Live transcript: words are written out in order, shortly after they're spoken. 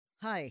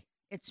Hi,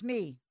 it's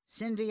me,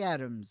 Cindy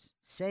Adams.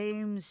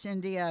 Same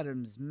Cindy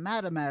Adams,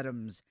 Madam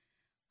Adams,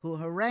 who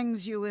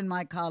harangues you in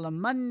my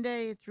column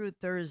Monday through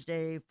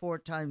Thursday, 4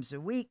 times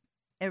a week,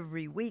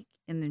 every week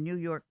in the New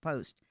York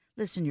Post.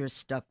 Listen, you're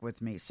stuck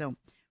with me. So,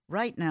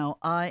 right now,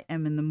 I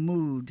am in the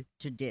mood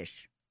to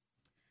dish.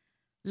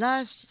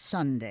 Last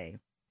Sunday,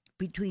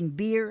 between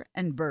beer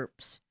and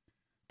burps,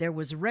 there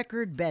was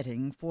record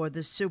betting for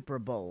the Super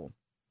Bowl.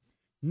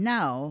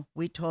 Now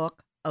we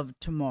talk of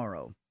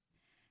tomorrow.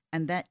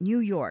 And that New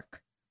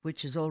York,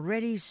 which is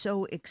already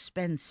so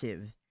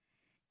expensive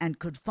and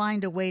could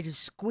find a way to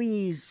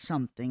squeeze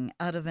something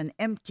out of an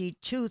empty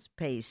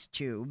toothpaste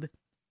tube,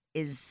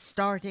 is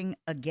starting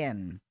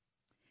again.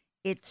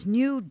 Its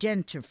new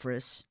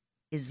dentifrice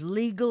is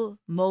legal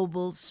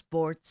mobile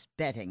sports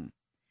betting.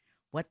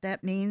 What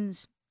that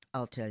means,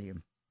 I'll tell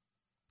you.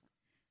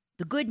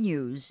 The good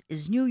news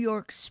is New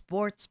York's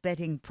sports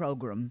betting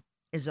program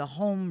is a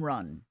home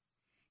run.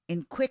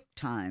 In quick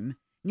time,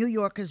 New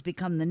York has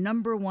become the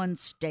 #1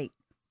 state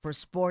for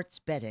sports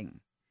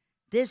betting.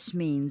 This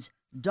means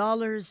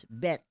dollars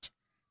bet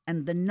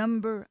and the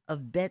number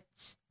of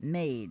bets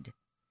made.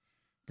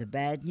 The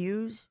bad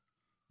news?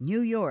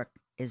 New York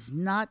is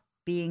not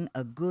being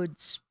a good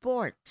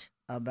sport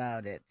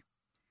about it.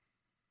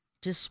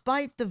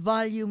 Despite the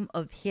volume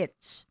of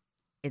hits,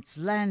 it's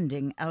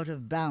landing out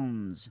of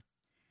bounds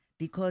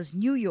because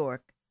New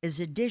York is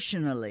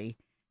additionally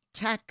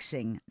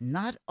taxing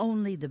not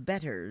only the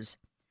bettors,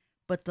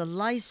 but the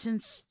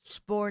licensed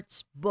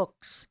sports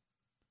books,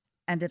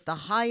 and at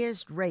the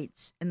highest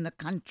rates in the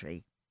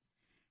country.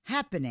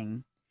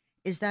 Happening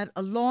is that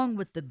along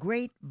with the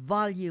great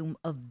volume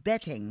of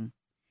betting,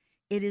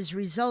 it is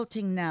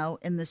resulting now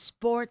in the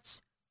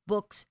sports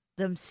books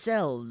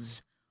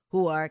themselves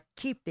who are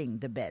keeping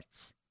the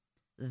bets.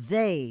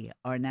 They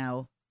are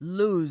now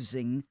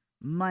losing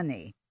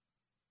money.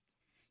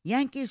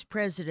 Yankees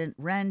president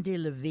Randy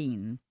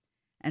Levine,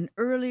 an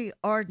early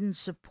ardent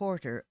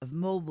supporter of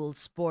mobile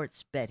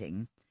sports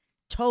betting,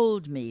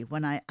 told me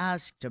when I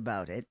asked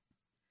about it,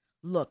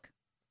 look,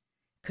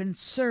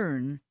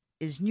 concern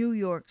is New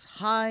York's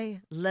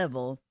high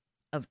level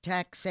of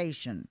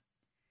taxation.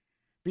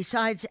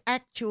 Besides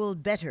actual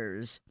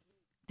bettors,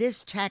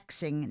 this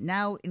taxing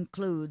now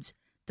includes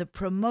the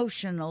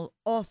promotional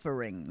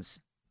offerings.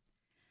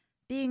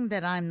 Being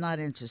that I'm not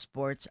into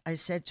sports, I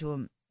said to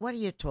him, what are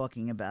you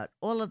talking about?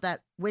 All of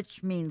that,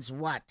 which means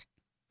what?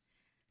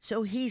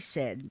 So he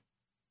said,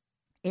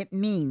 it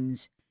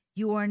means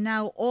you are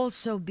now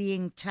also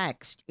being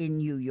taxed in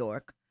New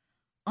York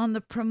on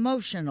the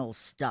promotional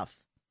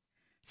stuff,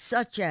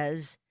 such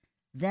as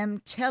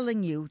them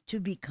telling you to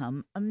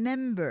become a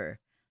member,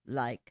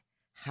 like,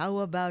 how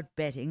about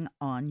betting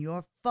on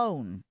your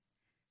phone?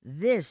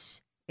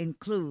 This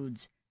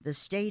includes the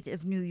state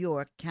of New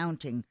York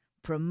counting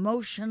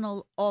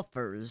promotional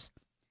offers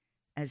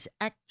as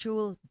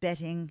actual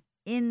betting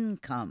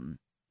income.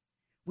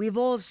 We've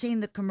all seen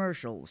the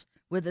commercials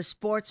where the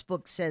sports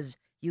book says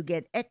you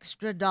get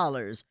extra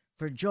dollars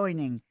for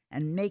joining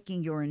and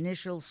making your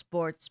initial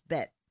sports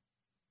bet.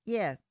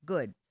 Yeah,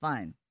 good,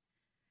 fine.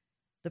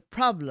 The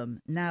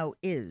problem now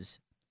is,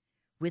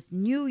 with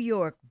New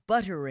York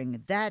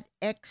buttering that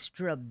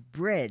extra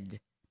bread,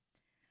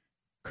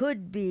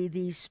 could be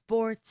these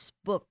sports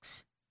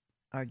books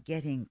are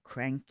getting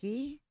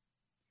cranky?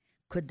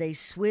 Could they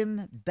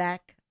swim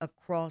back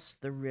across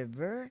the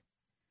river?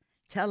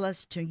 Tell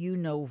us to you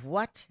know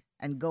what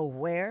and go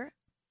where?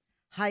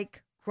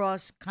 Hike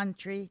cross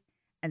country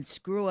and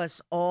screw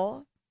us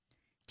all?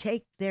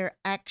 Take their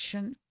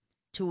action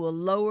to a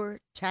lower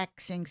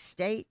taxing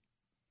state?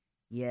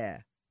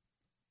 Yeah,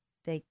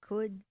 they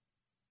could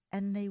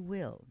and they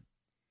will.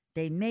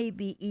 They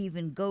maybe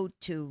even go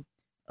to,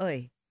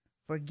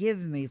 forgive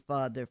me,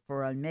 Father,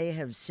 for I may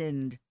have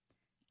sinned,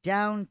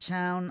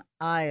 downtown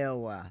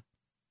Iowa.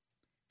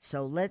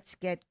 So let's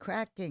get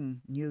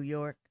cracking, New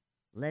York.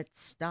 Let's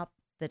stop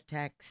the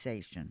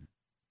taxation.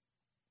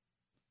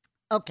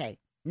 Okay,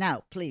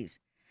 now, please.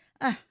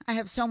 I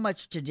have so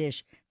much to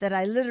dish that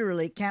I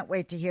literally can't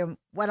wait to hear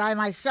what I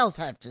myself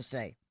have to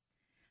say.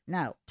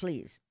 Now,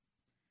 please.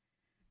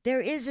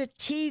 There is a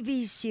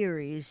TV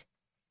series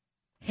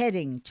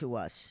heading to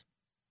us.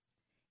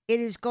 It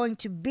is going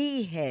to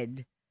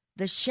behead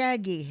the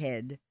shaggy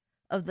head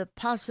of the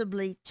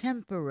possibly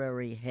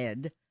temporary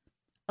head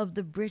of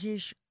the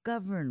British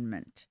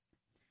government.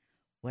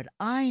 What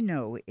I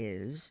know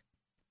is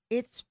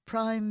its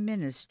prime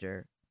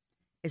minister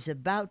is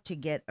about to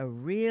get a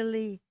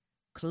really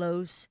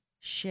close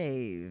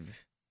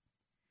shave.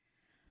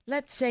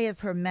 Let's say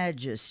if Her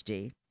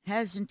Majesty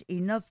hasn't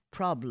enough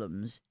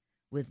problems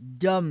with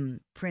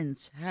dumb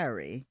Prince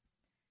Harry,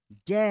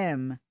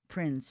 damn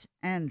Prince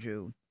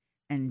Andrew,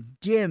 and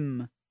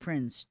dim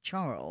Prince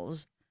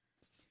Charles,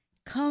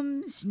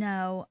 comes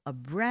now a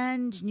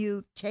brand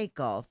new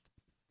takeoff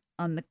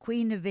on the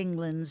Queen of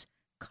England's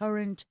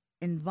current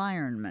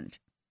environment.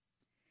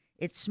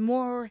 It's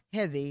more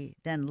heavy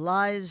than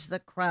lies the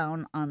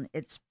crown on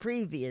its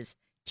previous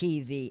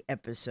TV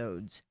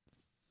episodes.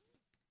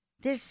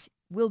 This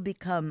will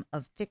become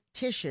a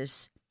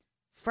fictitious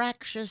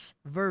fractious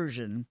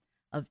version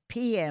of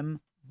PM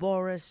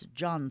Boris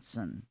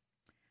Johnson.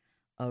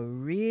 A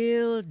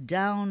real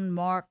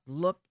down-marked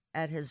look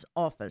at his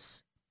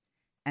office,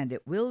 and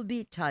it will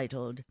be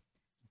titled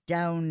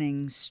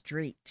Downing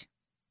Street.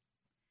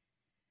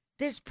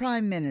 This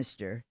prime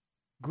minister,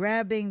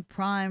 grabbing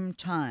prime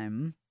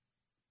time,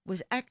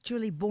 was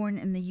actually born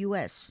in the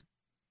U.S.,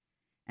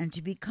 and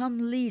to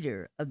become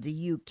leader of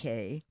the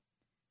UK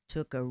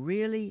took a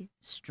really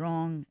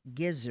strong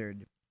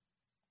gizzard.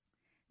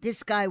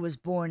 This guy was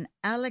born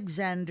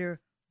Alexander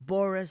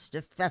Boris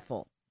de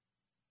Pfeffel.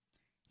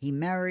 He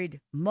married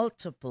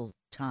multiple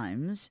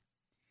times.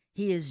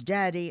 He is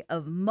daddy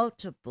of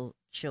multiple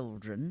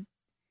children.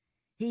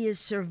 He is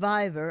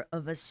survivor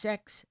of a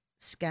sex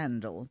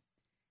scandal.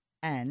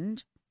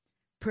 And,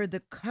 per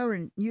the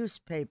current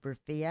newspaper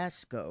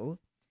fiasco,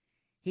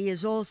 he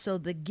is also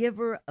the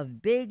giver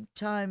of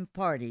big-time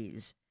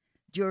parties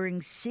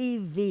during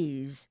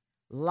CV's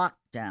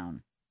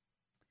lockdown.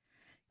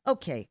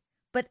 Okay,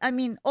 but I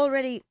mean,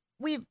 already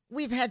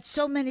we've had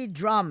so many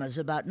dramas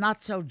about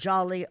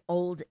not-so-jolly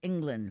old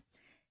England.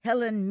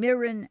 Helen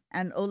Mirren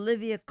and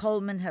Olivia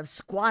Colman have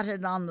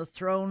squatted on the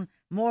throne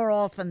more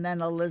often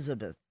than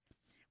Elizabeth.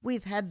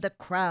 We've had the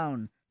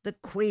Crown, the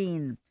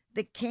Queen,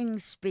 the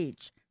King's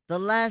Speech, the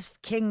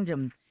Last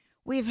Kingdom.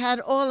 We've had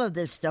all of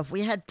this stuff.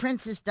 We had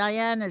Princess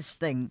Diana's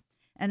thing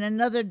and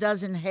another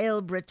dozen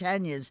Hail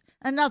Britannias.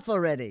 Enough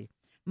already.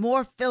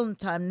 More film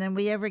time than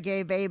we ever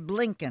gave Abe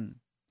Lincoln.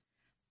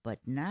 But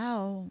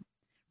now,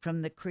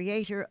 from the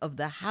creator of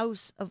the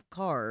House of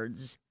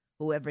Cards,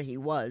 whoever he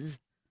was,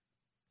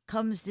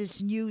 comes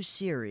this new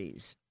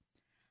series.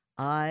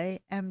 I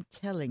am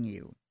telling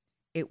you,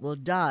 it will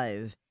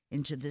dive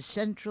into the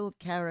central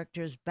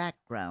character's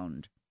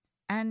background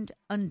and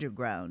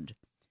underground,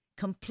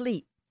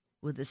 complete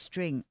with a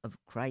string of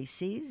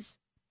crises,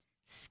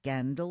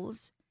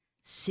 scandals,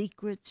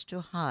 secrets to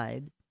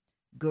hide,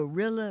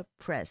 guerrilla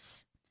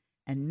press,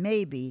 and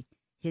maybe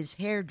his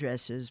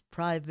hairdresser's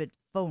private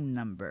phone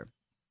number.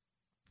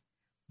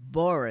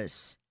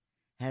 Boris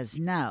has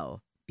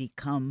now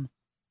become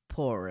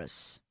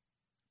porous.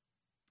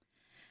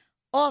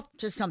 Off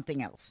to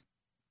something else.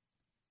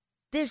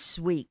 This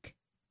week,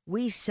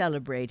 we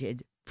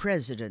celebrated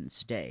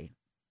President's Day.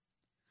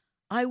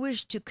 I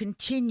wish to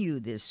continue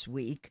this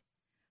week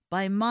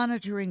by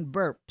monitoring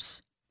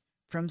burps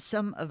from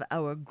some of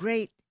our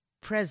great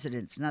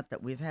presidents, not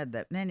that we've had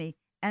that many,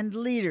 and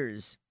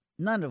leaders,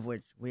 none of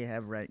which we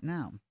have right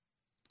now.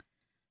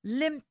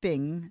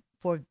 Limping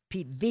for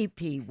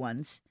VP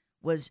once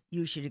was,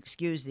 you should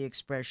excuse the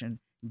expression,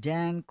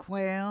 Dan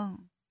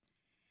Quayle.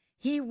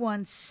 He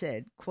once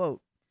said,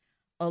 quote,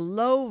 "A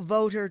low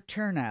voter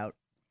turnout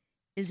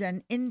is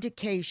an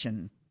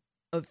indication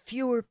of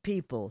fewer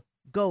people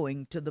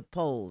going to the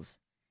polls."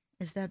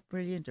 Is that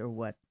brilliant or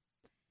what?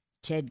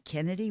 Ted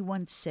Kennedy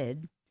once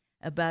said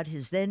about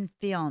his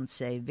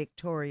then-fiancée,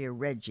 Victoria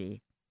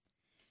Reggie,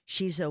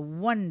 "She's a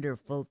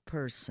wonderful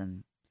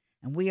person,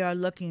 and we are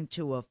looking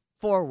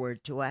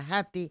forward to a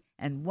happy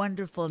and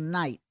wonderful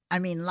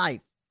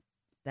life."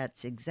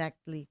 That's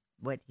exactly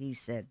what he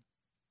said.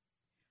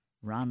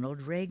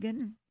 Ronald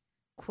Reagan,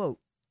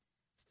 quote,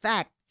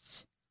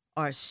 "Facts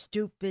are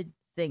stupid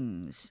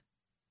things,"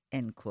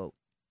 end quote.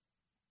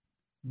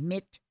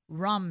 Mitt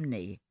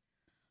Romney,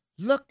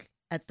 "Look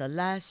at the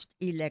last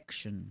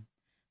election.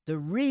 The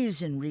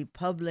reason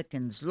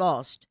Republicans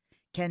lost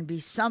can be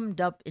summed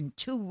up in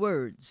 2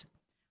 words,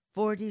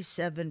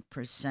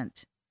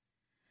 47%.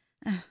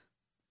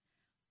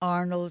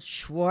 Arnold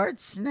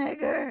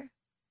Schwarzenegger.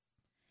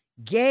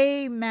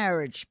 Gay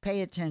marriage,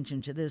 pay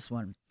attention to this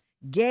one.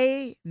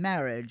 Gay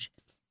marriage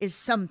is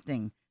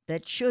something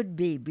that should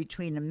be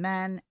between a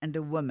man and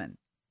a woman.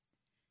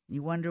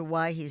 You wonder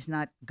why he's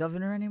not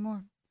governor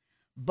anymore?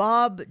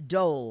 Bob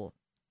Dole,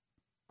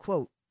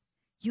 quote,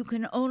 "You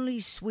can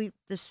only sweep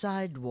the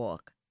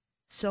sidewalk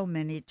so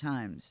many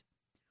times."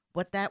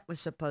 What that was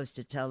supposed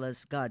to tell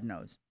us, God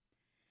knows.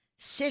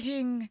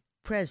 Sitting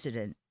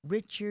President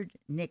Richard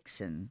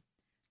Nixon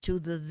to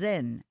the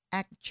then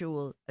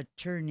actual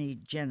Attorney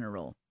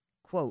General,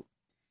 quote,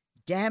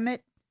 "Damn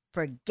it,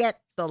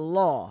 forget the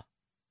law."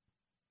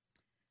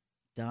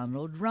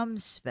 Donald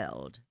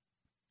Rumsfeld,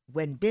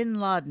 when bin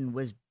Laden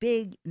was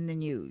big in the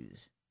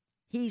news,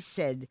 he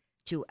said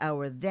to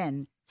our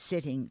then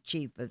sitting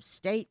chief of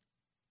state,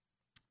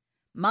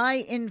 "My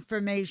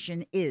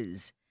information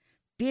is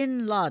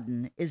bin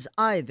Laden is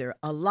either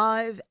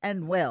alive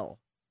and well,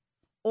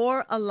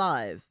 or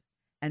alive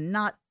and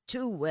not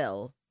too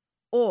well,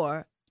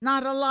 or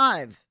not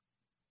alive."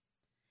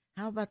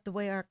 How about the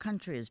way our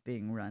country is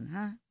being run,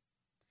 huh?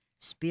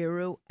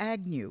 Spiro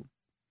Agnew,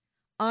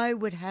 I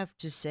would have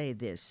to say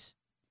this.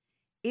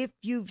 If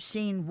you've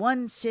seen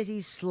one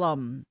city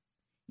slum,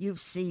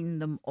 you've seen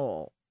them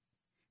all.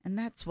 And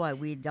that's why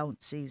we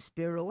don't see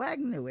Spiro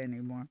Agnew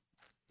anymore.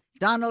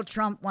 Donald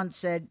Trump once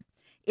said,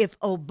 "If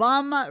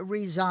Obama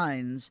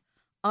resigns,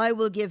 I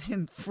will give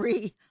him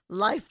free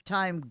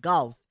lifetime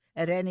golf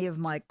at any of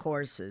my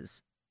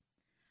courses."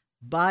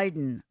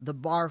 Biden, the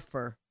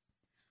barfer,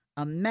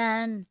 a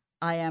man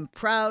I am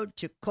proud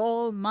to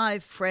call my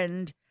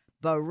friend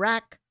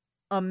Barack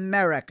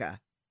America.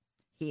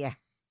 He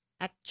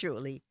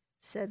actually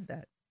said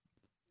that.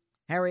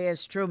 Harry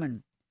S.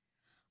 Truman.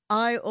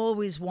 I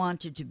always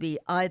wanted to be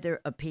either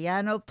a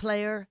piano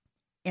player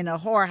in a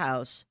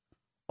whorehouse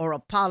or a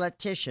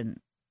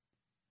politician.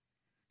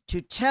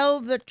 To tell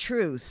the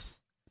truth,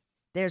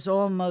 there's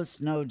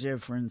almost no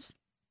difference.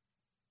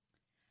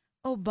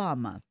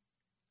 Obama,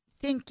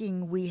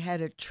 thinking we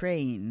had a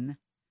train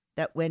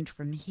that went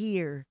from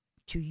here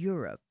to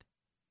Europe.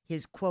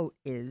 His quote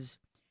is,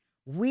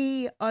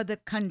 "We are the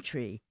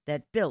country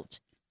that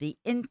built the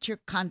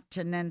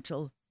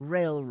Intercontinental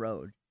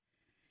Railroad."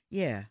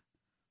 Yeah,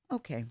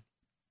 okay.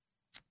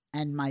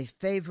 And my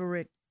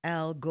favorite,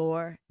 Al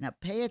Gore. Now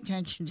pay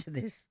attention to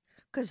this,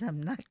 because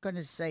I'm not going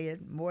to say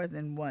it more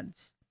than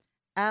once.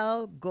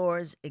 Al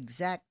Gore's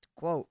exact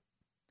quote: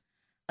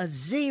 "A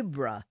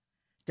zebra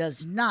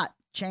does not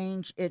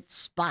change its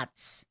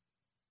spots."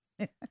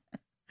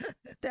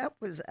 That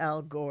was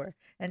Al Gore,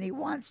 and he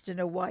wants to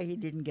know why he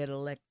didn't get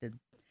elected.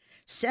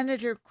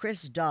 Senator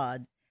Chris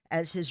Dodd,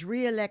 as his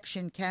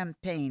re-election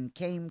campaign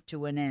came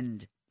to an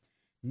end.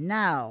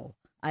 "Now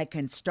I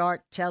can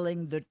start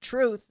telling the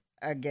truth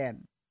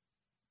again."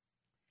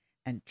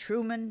 And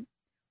Truman,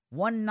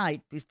 one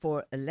night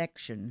before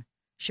election,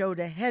 showed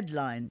a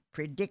headline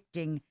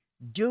predicting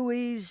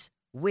Dewey's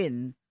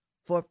win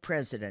for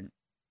president.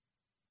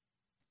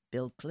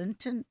 Bill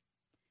Clinton,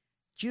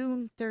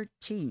 June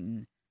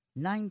 13,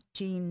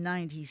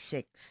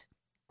 1996,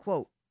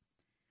 quote,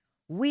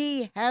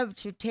 "We have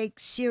to take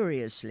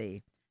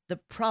seriously the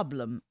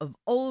problem of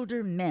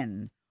older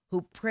men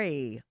who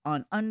prey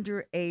on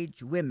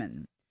underage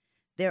women.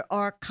 There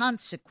are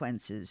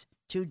consequences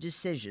to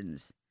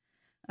decisions."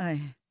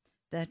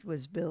 That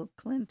was Bill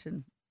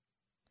Clinton.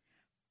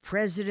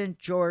 President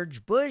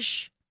George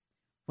Bush,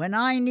 "When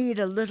I need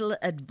a little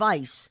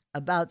advice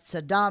about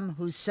Saddam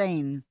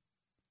Hussein,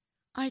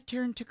 I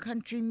turn to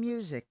country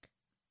music."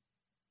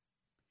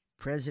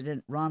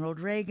 President Ronald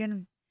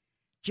Reagan,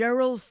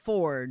 "Gerald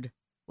Ford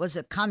was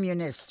a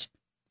communist."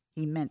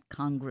 He meant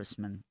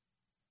congressman.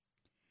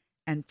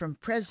 And from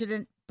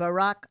President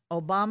Barack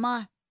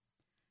Obama,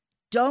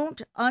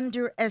 "Don't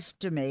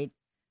underestimate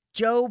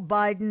Joe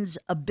Biden's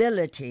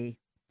ability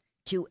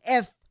to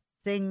F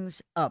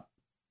things up."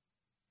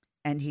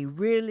 And he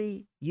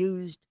really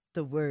used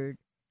the word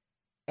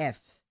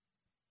F.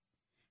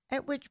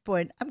 At which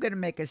point, I'm going to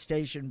make a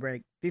station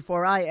break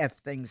before I F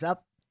things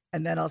up,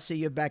 and then I'll see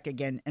you back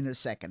again in a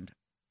second.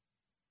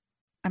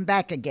 I'm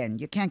back again.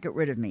 You can't get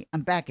rid of me.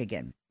 I'm back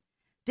again.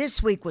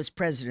 This week was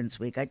President's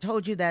Week. I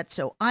told you that,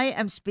 so I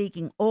am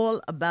speaking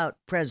all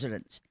about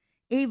presidents,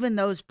 even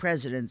those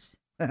presidents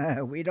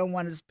we don't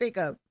want to speak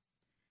of.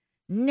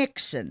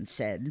 Nixon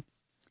said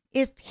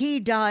if he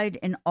died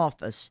in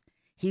office,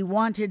 he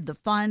wanted the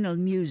final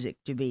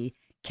music to be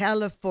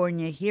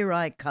 "California, Here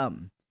I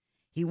Come."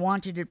 He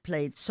wanted it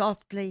played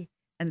softly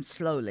and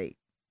slowly.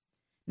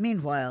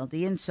 Meanwhile,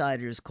 the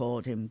insiders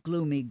called him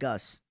Gloomy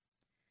Gus.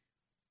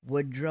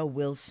 Woodrow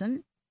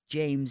Wilson,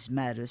 James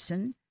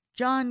Madison,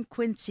 John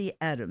Quincy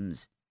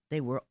Adams, they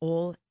were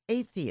all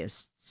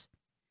atheists,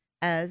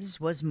 as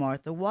was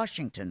Martha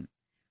Washington,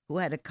 who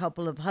had a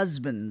couple of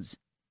husbands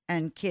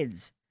and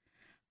kids.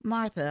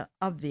 Martha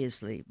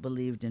obviously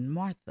believed in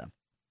Martha.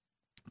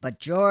 But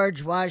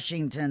George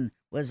Washington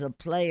was a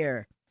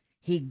player.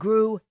 He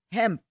grew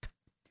hemp.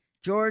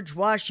 George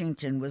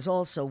Washington was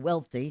also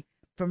wealthy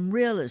from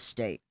real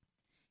estate.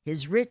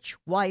 His rich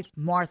wife,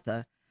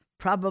 Martha,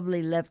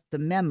 probably left the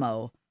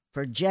memo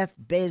for Jeff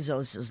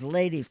Bezos'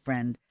 lady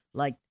friend,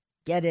 like,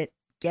 "Get it,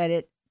 get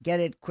it, get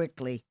it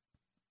quickly."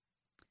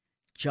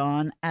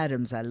 John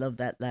Adams, I love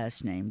that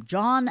last name.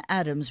 John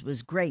Adams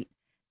was great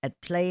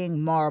at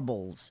playing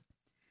marbles.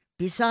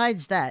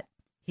 Besides that,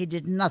 he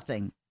did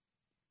nothing.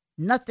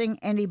 Nothing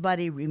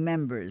anybody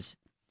remembers,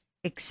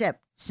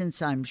 except,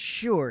 since I'm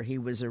sure he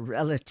was a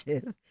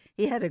relative,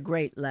 he had a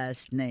great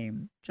last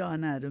name,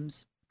 John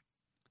Adams.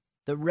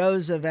 The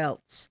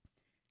Roosevelts.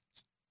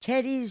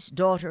 Teddy's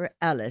daughter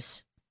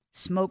Alice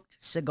smoked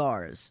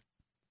cigars.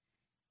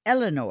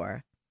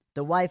 Eleanor,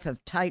 the wife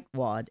of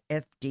Tightwad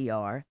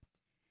FDR,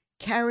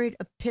 carried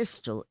a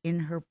pistol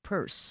in her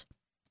purse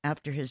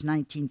after his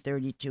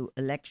 1932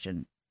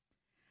 election.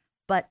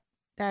 But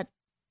that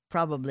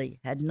probably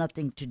had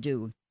nothing to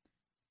do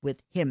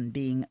with him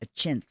being a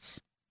chintz.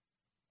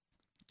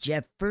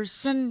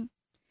 Jefferson,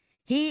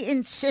 he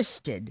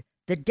insisted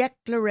the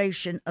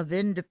Declaration of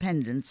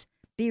Independence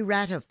be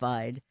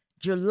ratified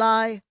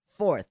July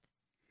 4th.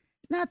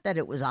 Not that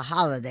it was a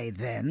holiday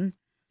then.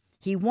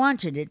 He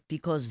wanted it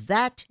because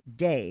that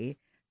day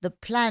the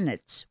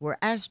planets were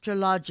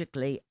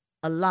astrologically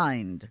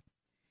aligned.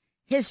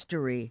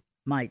 History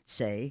might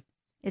say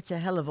it's a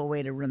hell of a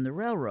way to run the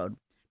railroad,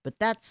 but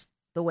that's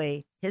the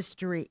way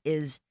history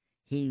is.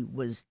 He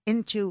was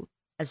into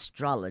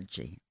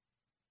astrology.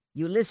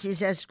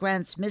 Ulysses S.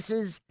 Grant's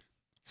missus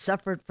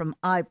suffered from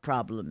eye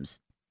problems.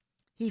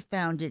 He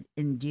found it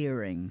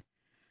endearing.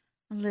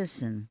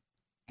 Listen,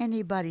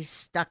 Anybody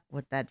stuck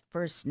with that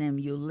first name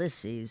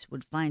Ulysses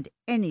would find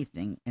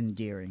anything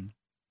endearing.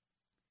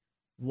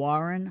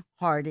 Warren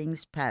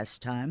Harding's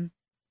pastime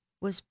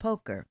was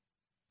poker.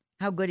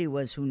 How good he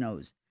was, who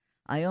knows?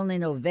 I only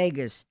know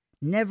Vegas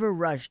never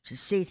rushed to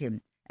seat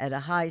him at a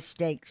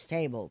high-stakes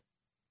table.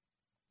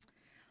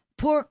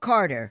 Poor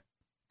Carter.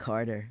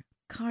 Poor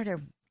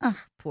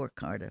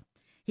Carter.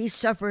 He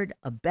suffered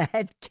a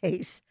bad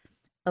case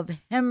of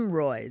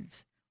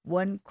hemorrhoids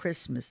one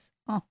Christmas.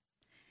 Oh,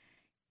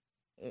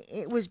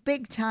 it was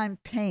big-time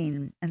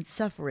pain and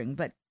suffering,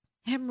 but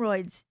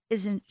hemorrhoids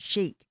isn't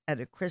chic at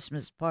a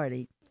Christmas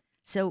party,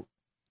 so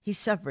he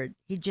suffered.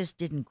 He just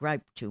didn't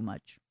gripe too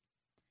much.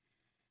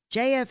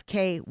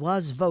 JFK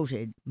was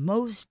voted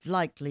most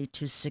likely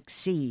to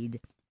succeed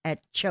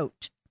at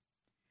Choate.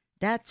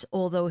 That's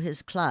although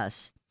his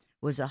class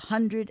was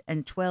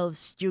 112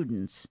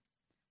 students,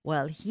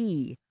 while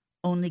he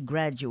only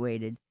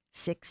graduated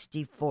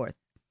 64th.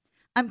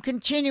 I'm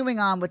continuing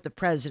on with the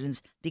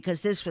presidents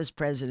because this was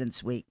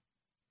President's Week.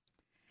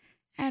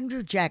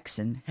 Andrew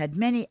Jackson had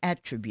many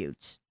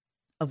attributes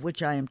of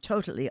which I am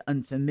totally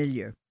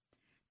unfamiliar.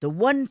 The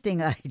one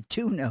thing I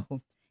do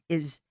know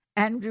is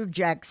Andrew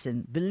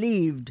Jackson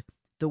believed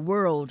the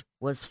world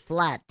was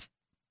flat.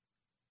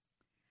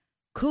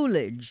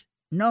 Coolidge,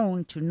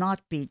 known to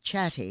not be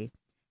chatty,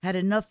 had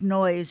enough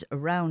noise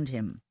around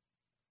him.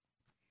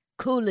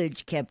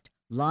 Coolidge kept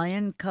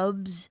lion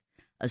cubs,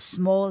 a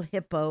small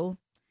hippo,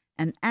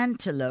 an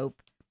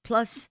antelope,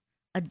 plus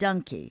a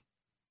donkey,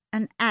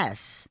 an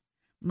ass,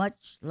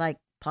 much like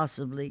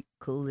possibly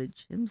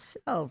Coolidge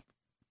himself.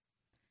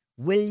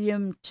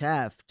 William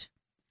Taft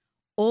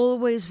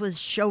always was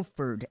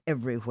chauffeured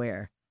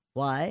everywhere.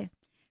 Why?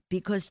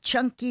 Because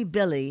Chunky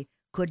Billy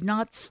could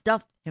not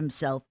stuff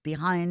himself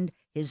behind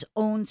his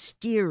own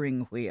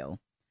steering wheel.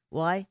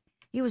 Why?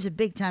 He was a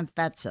big-time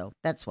fatso,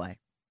 that's why.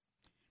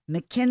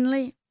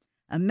 McKinley,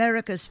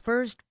 America's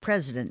first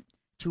president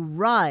to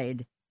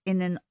ride in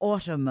an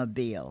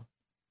automobile.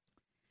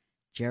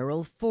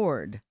 Gerald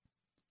Ford,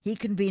 he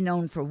can be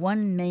known for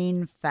one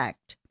main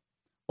fact.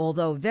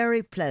 Although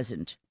very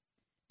pleasant,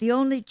 the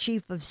only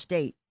chief of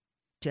state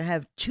to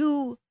have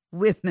 2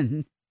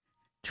 women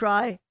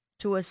try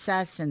to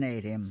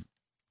assassinate him.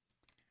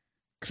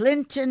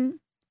 Clinton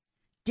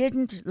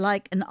didn't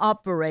like an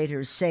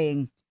operator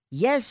saying,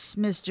 "Yes,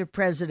 Mr.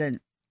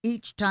 President,"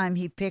 each time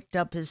he picked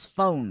up his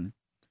phone,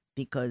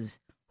 because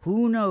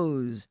who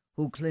knows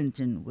who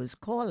Clinton was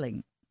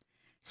calling.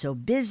 So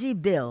Busy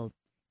Bill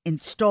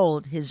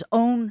installed his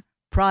own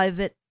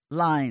private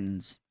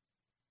lines.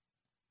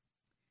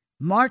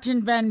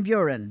 Martin Van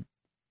Buren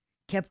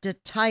kept a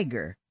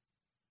tiger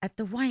at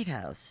the White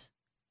House.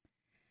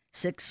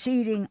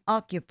 Succeeding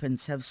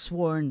occupants have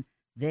sworn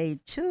they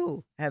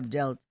too have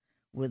dealt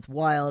with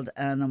wild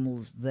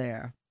animals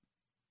there.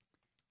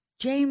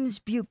 James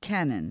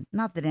Buchanan,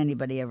 not that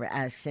anybody ever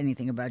asks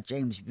anything about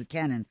James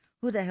Buchanan,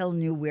 who the hell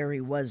knew where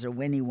he was or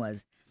when he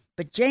was,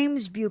 but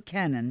James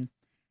Buchanan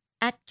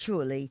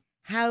actually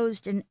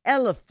housed an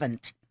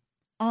elephant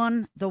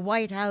on the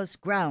White House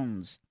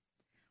grounds,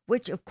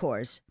 which, of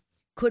course,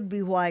 could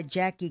be why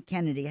Jackie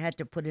Kennedy had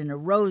to put in a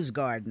rose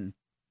garden,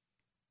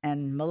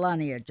 and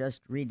Melania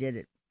just redid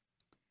it.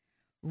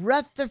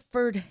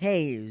 Rutherford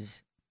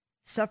Hayes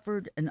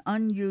suffered an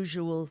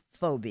unusual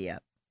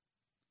phobia.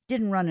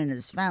 Didn't run in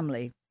his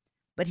family,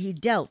 but he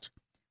dealt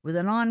with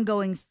an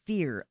ongoing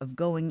fear of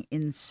going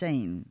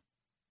insane.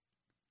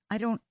 I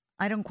don't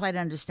quite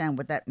understand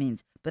what that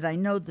means, but I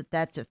know that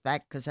that's a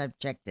fact because I've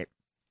checked it.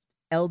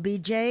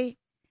 LBJ,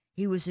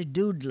 he was a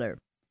doodler.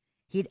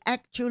 He'd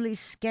actually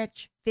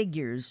sketch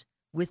figures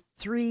with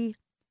 3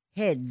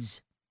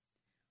 heads.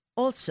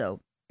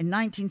 Also, in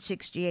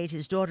 1968,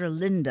 his daughter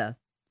Linda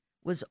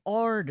was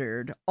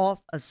ordered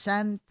off a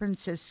San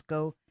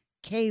Francisco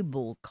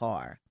cable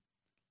car.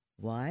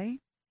 Why?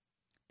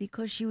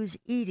 Because she was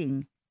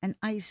eating an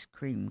ice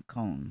cream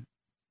cone.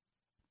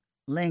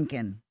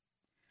 Lincoln.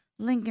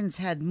 Lincoln's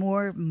had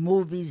more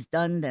movies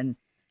done than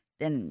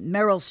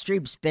Meryl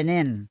Streep's been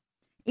in.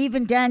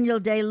 Even Daniel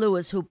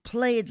Day-Lewis, who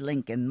played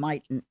Lincoln,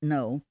 mightn't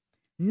know.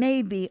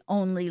 Maybe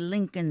only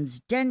Lincoln's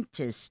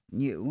dentist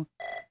knew.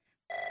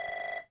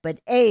 But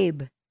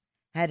Abe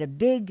had a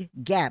big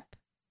gap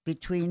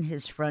between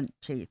his front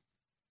teeth.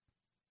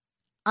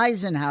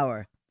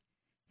 Eisenhower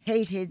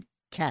hated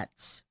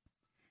cats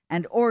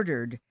and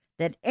ordered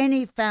that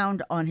any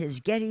found on his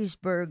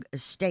Gettysburg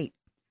estate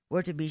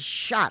were to be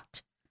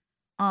shot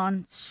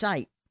on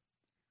sight.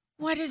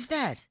 What is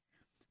that?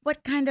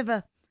 What kind of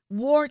a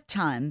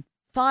wartime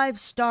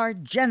 5-star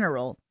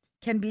general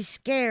can be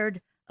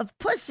scared of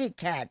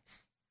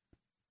pussycats?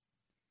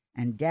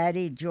 And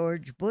Daddy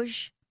George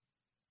Bush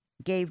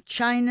gave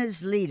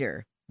China's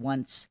leader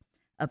once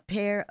a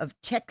pair of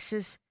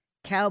Texas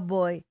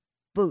cowboy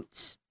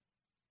boots.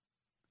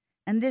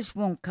 And this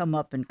won't come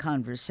up in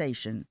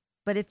conversation,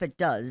 but if it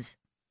does,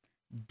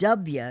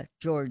 W.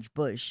 George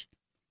Bush,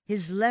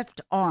 his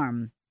left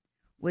arm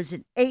was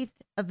 1/8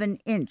 of an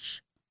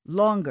inch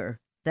longer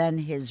than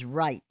his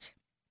right.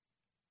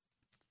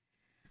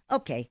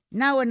 Okay,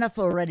 now enough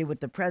already with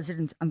the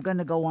president. I'm going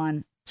to go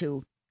on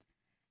to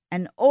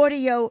an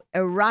audio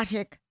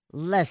erotic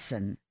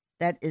lesson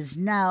that is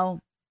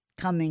now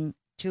coming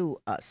to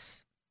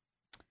us.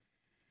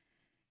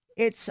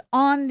 It's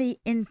on the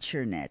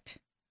internet.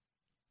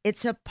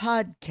 It's a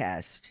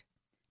podcast.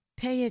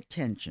 Pay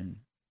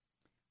attention.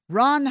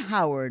 Ron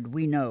Howard,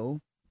 we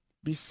know,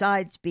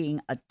 besides being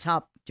a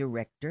top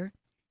director,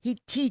 he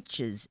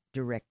teaches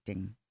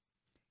directing.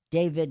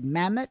 David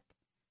Mamet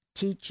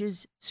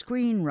teaches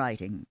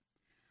screenwriting.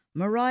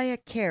 Mariah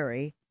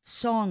Carey,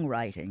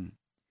 songwriting.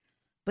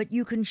 But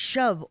you can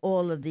shove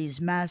all of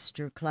these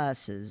master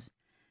classes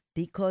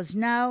because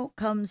now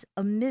comes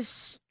a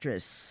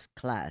mistress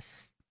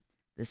class.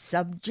 The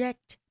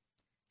subject,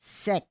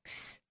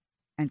 sex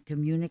and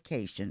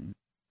communication.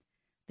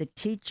 The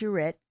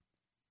teacherette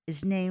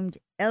is named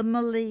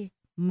Emily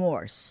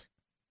Morse.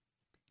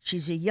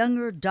 She's a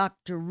younger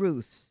Dr.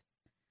 Ruth,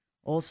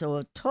 also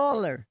a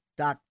taller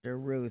Dr.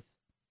 Ruth,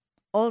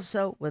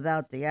 also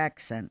without the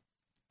accent.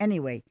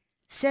 Anyway,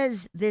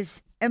 says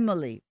this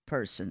Emily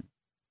person,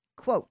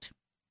 quote,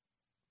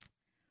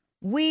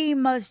 "We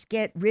must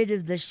get rid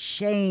of the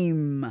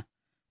shame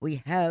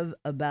we have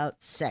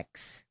about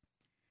sex.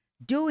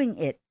 Doing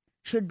it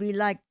should be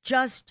like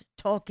just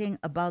talking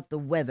about the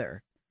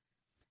weather.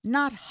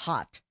 Not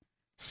hot,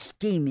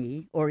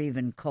 steamy, or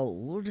even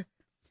cold.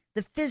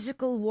 The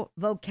physical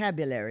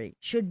vocabulary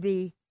should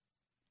be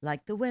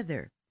like the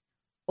weather.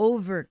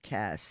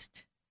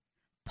 Overcast.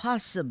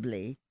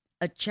 Possibly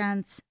a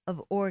chance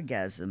of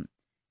orgasm."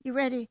 You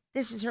ready?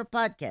 This is her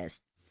podcast.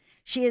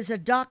 She is a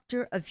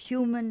doctor of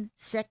human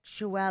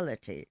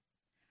sexuality.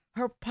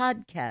 Her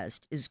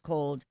podcast is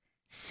called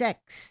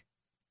Sex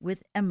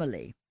with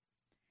Emily.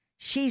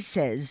 She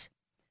says,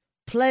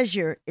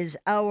 pleasure is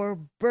our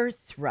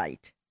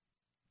birthright.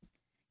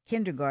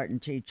 Kindergarten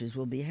teachers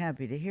will be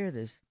happy to hear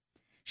this.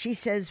 She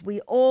says we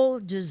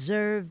all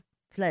deserve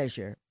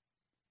pleasure.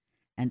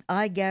 And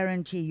I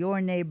guarantee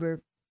your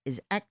neighbor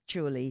is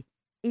actually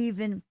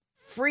even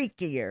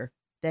freakier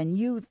than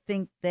you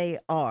think they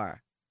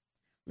are.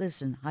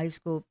 Listen, high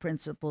school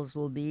principals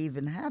will be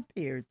even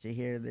happier to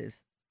hear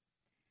this.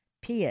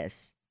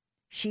 P.S.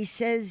 She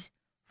says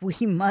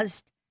we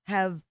must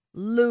have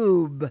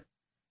lube.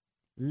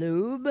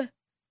 Lube?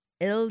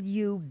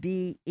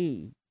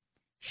 L-U-B-E.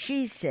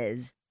 She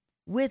says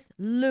with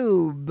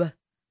lube,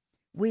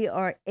 we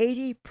are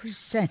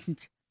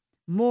 80%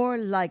 more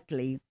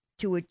likely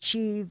to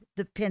achieve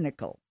the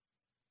pinnacle.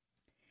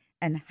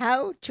 And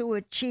how to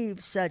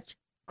achieve such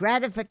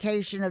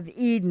gratification of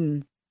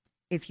Eden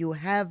if you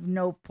have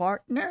no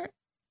partner?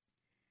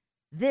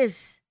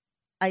 This,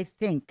 I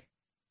think,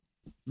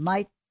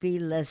 might be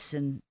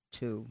lesson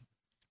 2.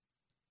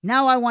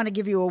 Now I want to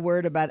give you a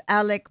word about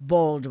Alec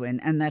Baldwin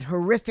and that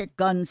horrific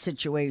gun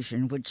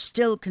situation which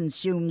still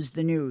consumes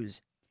the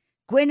news.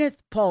 Gwyneth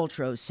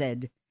Paltrow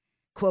said,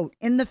 quote,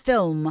 "In the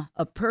film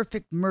A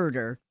Perfect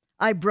Murder,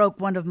 I broke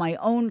one of my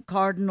own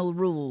cardinal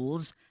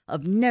rules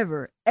of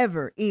never,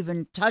 ever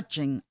even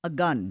touching a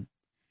gun.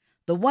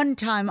 The one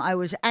time I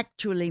was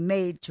actually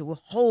made to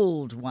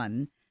hold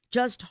one,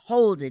 just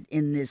hold it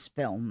in this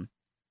film,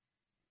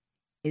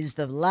 is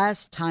the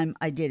last time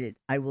I did it.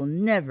 I will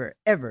never,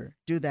 ever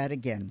do that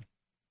again."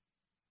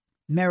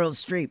 Meryl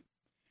Streep.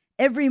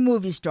 Every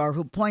movie star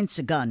who points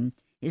a gun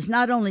is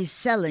not only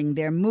selling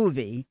their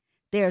movie,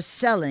 they're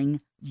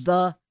selling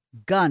the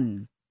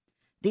gun.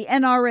 The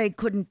NRA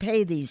couldn't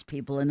pay these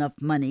people enough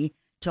money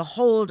to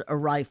hold a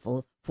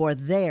rifle for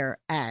their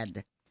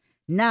ad.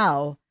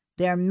 Now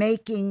they're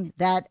making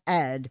that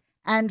ad,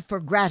 and for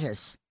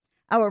gratis.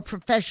 Our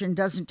profession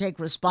doesn't take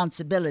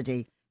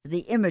responsibility for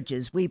the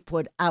images we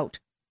put out.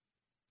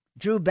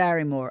 Drew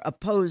Barrymore,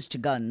 opposed to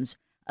guns,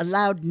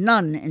 allowed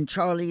none in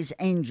Charlie's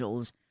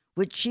Angels,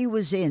 which she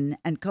was in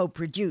and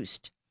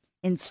co-produced.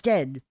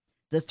 Instead,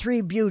 the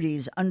three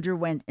beauties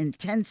underwent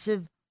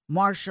intensive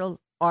martial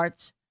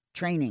arts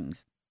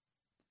trainings.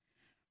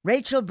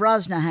 Rachel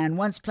Brosnahan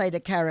once played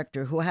a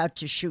character who had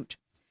to shoot.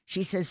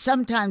 She says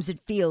sometimes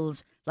it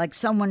feels like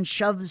someone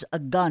shoves a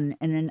gun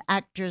in an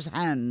actor's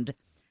hand,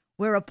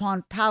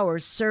 whereupon power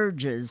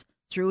surges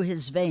through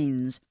his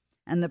veins,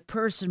 and the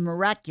person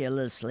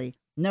miraculously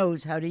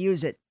knows how to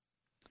use it.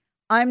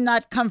 I'm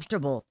not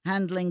comfortable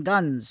handling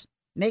guns.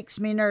 Makes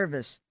me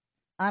nervous.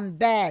 I'm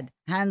bad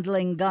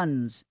handling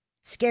guns.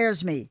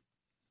 Scares me.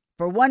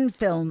 For one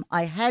film,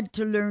 I had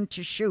to learn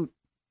to shoot.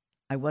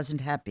 I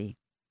wasn't happy.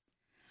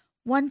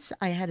 Once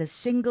I had a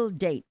single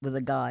date with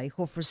a guy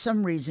who for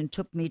some reason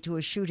took me to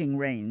a shooting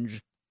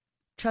range.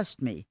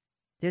 Trust me,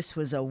 this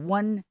was a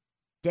one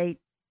date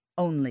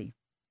only.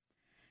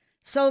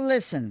 So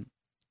listen,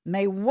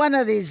 may one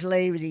of these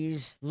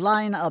ladies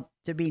line up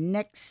to be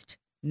next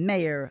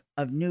mayor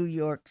of New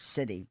York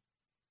City.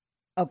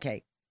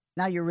 Okay,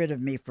 now you're rid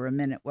of me for a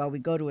minute while we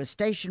go to a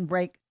station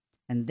break,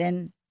 and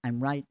then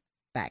I'm right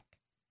back.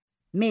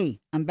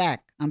 I'm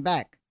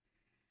back.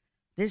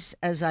 This,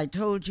 as I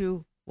told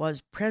you,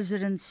 was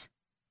President's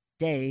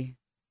Day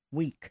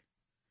week.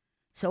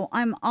 So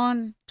I'm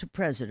on to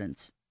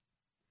presidents.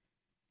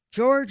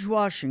 George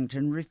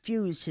Washington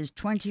refused his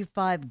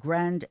 25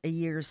 grand a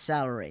year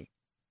salary.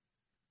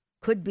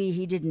 Could be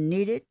he didn't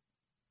need it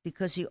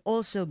because he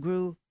also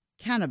grew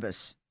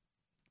cannabis,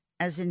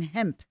 as in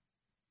hemp,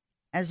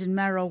 as in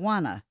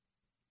marijuana,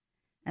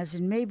 as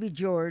in maybe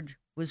George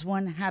was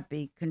one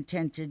happy,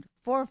 contented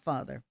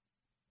forefather.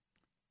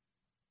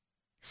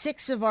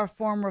 6 of our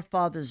former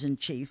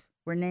fathers-in-chief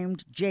were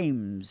named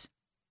James: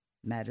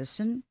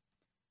 Madison,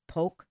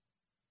 Polk,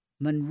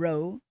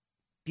 Monroe,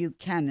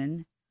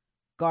 Buchanan,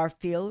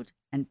 Garfield,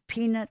 and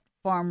Peanut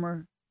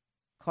Farmer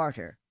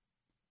Carter.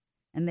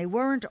 And they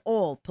weren't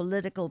all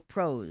political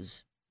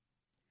pros.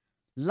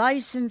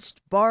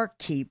 Licensed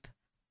barkeep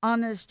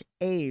Honest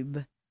Abe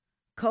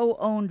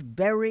co-owned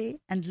Berry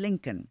and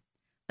Lincoln,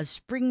 a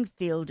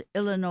Springfield,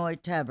 Illinois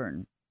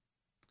tavern.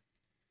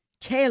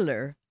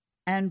 Taylor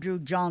Andrew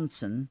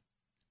Johnson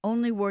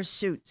only wore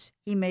suits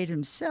he made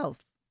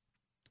himself.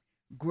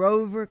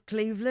 Grover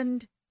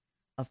Cleveland,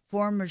 a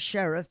former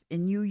sheriff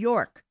in New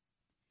York.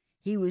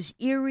 He was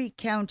Erie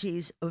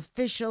County's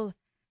official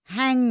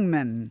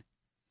hangman.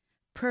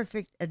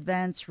 Perfect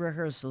advance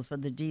rehearsal for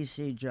the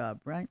D.C.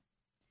 job, right?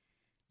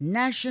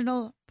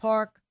 National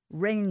Park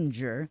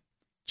Ranger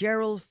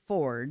Gerald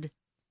Ford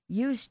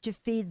used to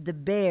feed the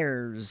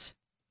bears.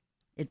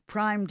 It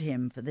primed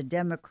him for the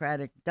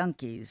Democratic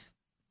donkeys,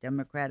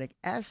 Democratic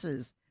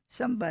asses,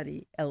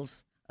 somebody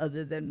else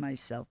other than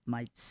myself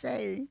might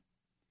say.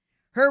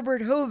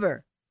 Herbert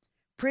Hoover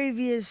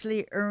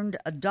previously earned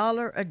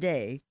 $1 a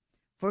day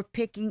for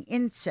picking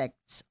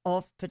insects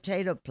off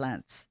potato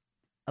plants.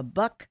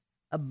 $1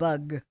 a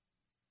bug.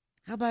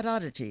 How about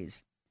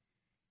oddities?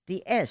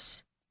 The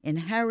S in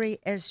Harry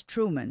S.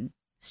 Truman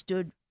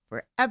stood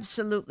for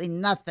absolutely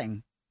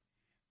nothing.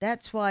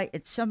 That's why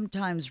it's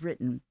sometimes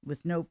written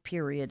with no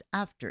period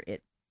after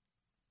it.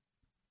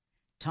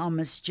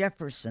 Thomas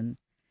Jefferson,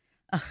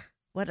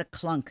 what a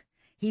clunk.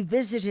 He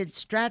visited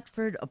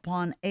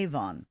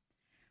Stratford-upon-Avon,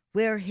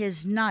 where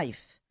his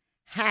knife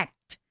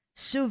hacked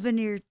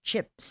souvenir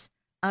chips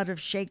out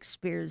of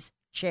Shakespeare's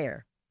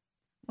chair.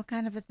 What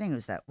kind of a thing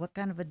was that? What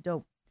kind of a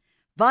dope?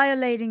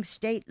 Violating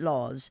state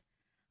laws,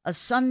 a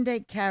Sunday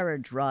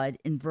carriage ride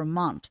in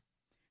Vermont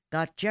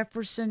got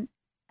Jefferson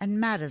and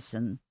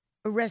Madison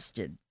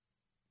arrested.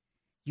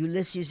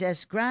 Ulysses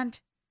S.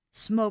 Grant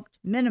smoked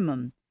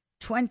minimum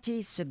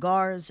 20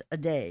 cigars a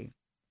day.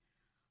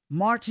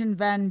 Martin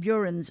Van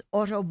Buren's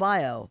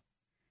autobio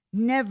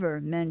never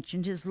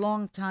mentioned his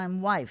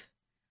longtime wife.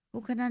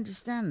 Who can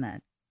understand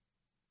that?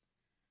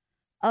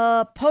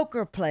 A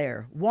poker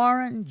player,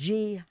 Warren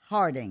G.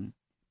 Harding,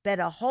 bet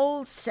a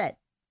whole set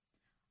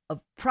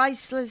of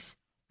priceless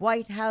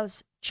White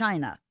House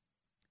china.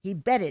 He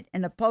bet it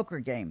in a poker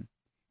game,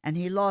 and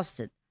he lost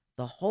it,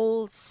 the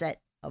whole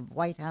set of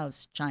White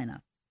House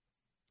china.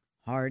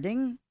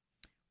 Harding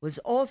was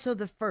also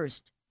the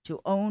first to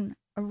own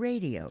a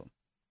radio.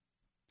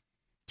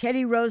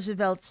 Teddy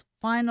Roosevelt's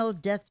final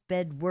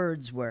deathbed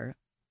words were,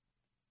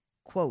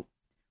 quote,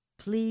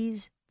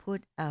 "Please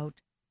put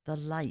out the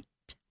light."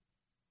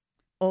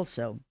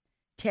 Also,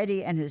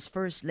 Teddy and his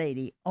first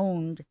lady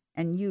owned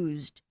and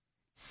used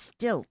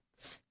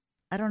stilts.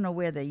 I don't know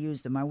where they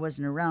used them. I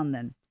wasn't around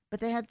then, but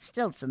they had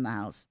stilts in the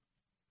house.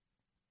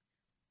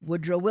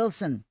 Woodrow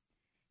Wilson,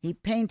 he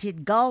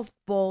painted golf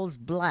balls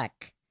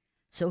black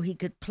so he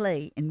could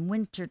play in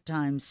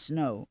wintertime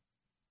snow.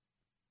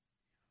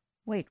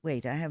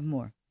 Wait, I have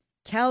more.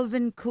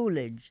 Calvin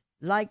Coolidge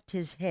liked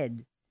his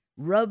head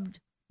rubbed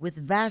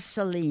with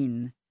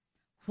Vaseline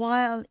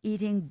while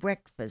eating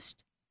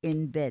breakfast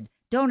in bed.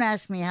 Don't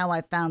ask me how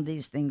I found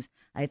these things.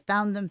 I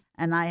found them,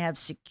 and I have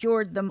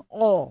secured them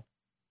all.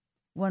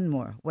 One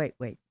more. Wait.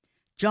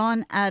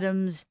 John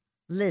Adams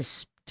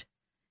lisped,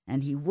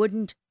 and he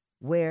wouldn't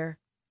wear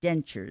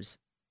dentures.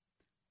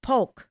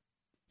 Polk,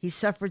 he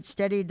suffered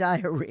steady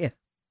diarrhea.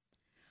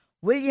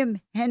 William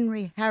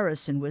Henry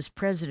Harrison was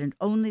president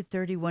only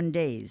 31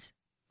 days.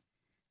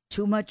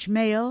 Too much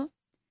mail,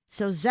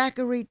 so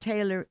Zachary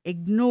Taylor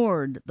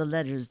ignored the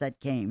letters that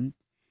came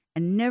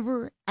and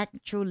never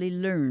actually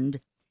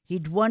learned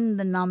he'd won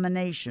the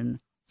nomination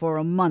for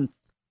a month.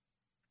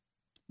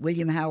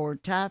 William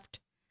Howard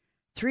Taft,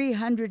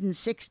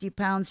 360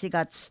 pounds, he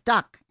got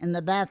stuck in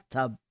the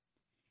bathtub.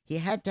 He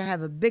had to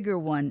have a bigger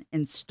one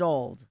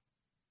installed.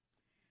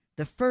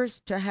 The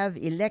first to have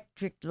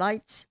electric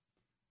lights,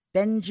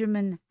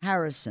 Benjamin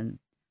Harrison,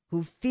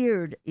 who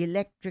feared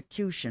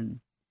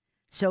electrocution,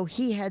 so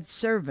he had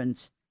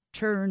servants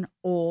turn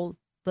all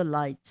the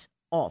lights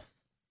off.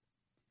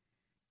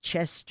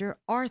 Chester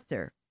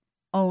Arthur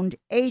owned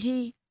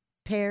 80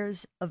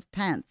 pairs of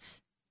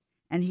pants,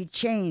 and he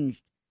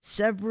changed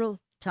several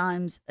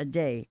times a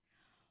day.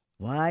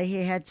 Why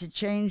he had to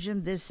change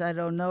them, this I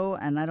don't know,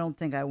 and I don't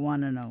think I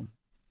want to know.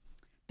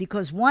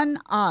 Because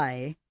one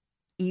eye,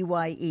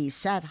 EYE,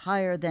 sat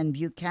higher than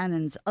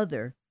Buchanan's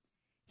other,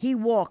 he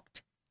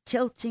walked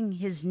tilting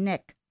his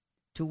neck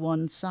to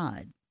one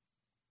side.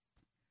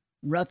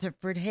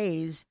 Rutherford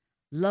Hayes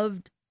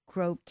loved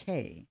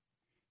croquet.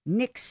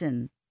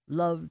 Nixon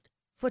loved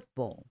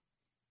football.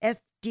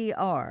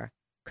 FDR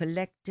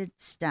collected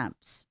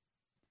stamps.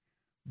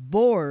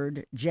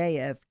 bored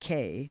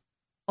JFK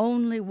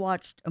only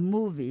watched a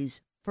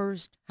movie's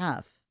first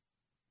half.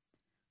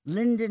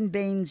 Lyndon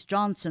Baines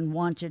Johnson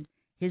wanted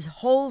his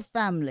whole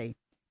family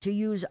to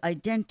use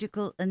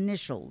identical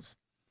initials.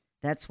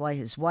 That's why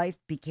his wife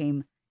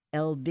became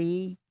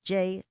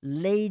LBJ,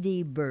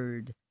 Lady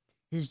Bird.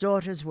 His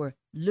daughters were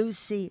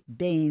Lucy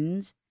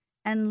Baines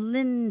and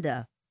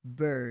Linda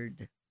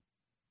Bird.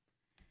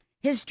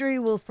 History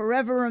will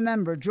forever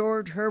remember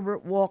George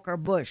Herbert Walker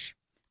Bush,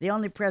 the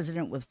only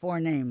president with 4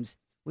 names.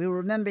 We will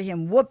remember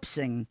him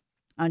whoopsing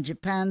on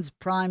Japan's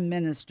prime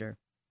minister.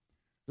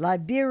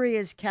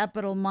 Liberia's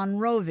capital,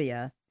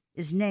 Monrovia,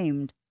 is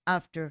named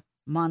after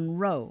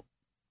Monroe.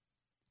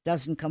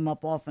 Doesn't come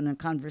up often in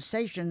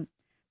conversation,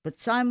 but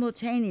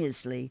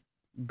simultaneously,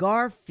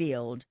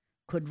 Garfield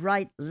could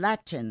write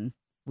Latin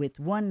with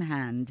one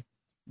hand,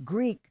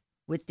 Greek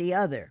with the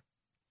other.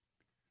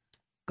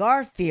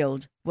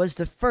 Garfield was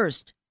the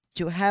first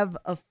to have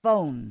a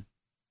phone.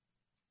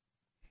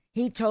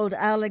 He told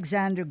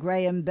Alexander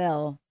Graham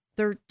Bell,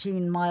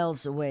 13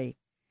 miles away,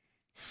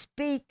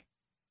 "Speak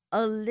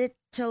a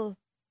little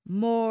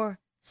more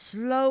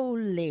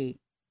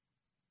slowly."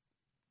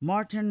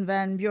 Martin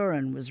Van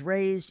Buren was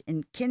raised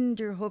in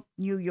Kinderhook,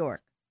 New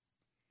York,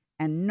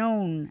 and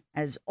known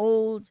as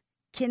Old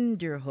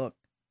Kinderhook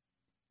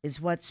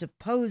is what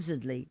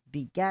supposedly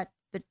begat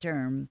the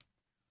term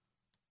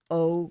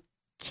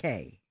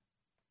okay.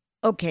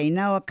 Okay,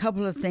 now a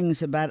couple of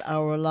things about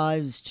our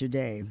lives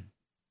today.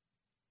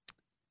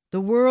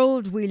 The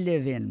world we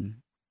live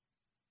in.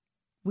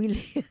 We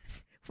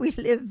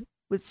live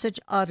with such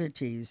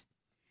oddities.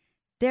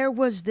 There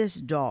was this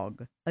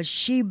dog, a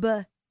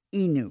Shiba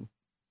Inu.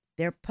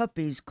 Their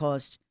puppies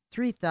cost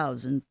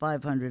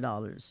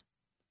 $3,500.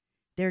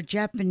 They're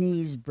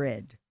Japanese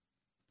bred.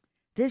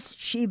 This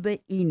Shiba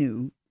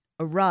Inu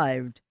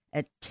arrived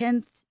at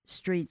 10th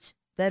Street's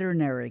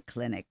veterinary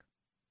clinic.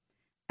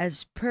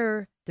 As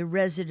per the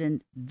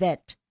resident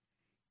vet,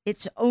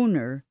 its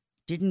owner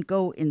didn't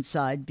go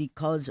inside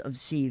because of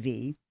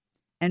CV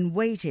and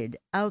waited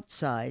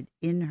outside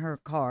in her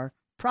car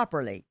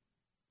properly.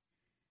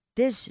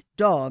 This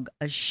dog,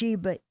 a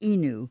Shiba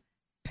Inu,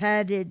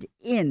 padded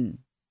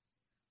in,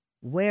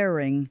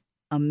 wearing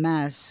a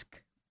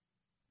mask.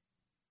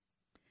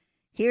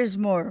 Here's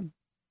more.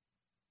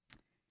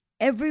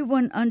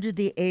 Everyone under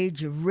the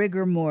age of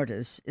rigor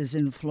mortis is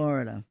in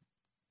Florida.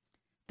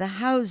 The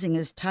housing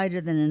is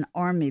tighter than an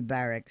army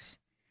barracks.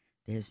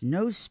 There's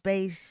no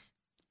space,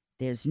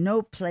 there's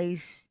no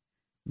place,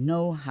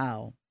 no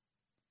how.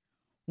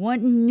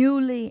 One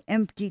newly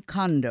empty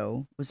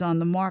condo was on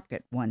the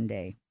market one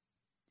day.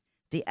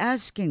 The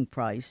asking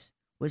price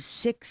was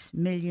 $6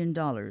 million.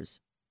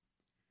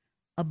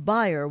 A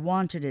buyer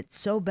wanted it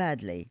so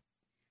badly,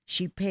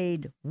 she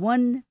paid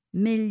 $1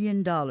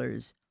 million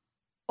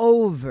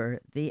over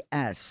the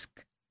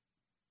ask.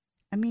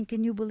 I mean,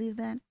 can you believe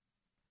that?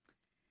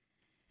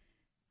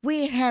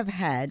 We have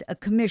had a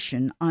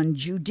commission on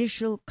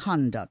judicial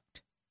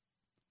conduct.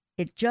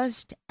 It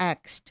just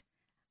axed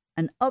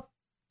an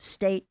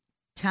upstate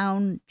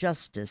town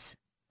justice,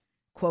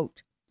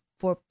 quote,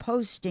 for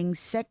posting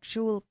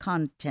sexual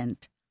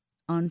content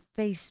on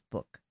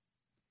Facebook.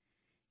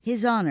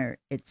 His Honor,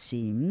 it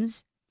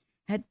seems,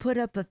 had put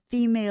up a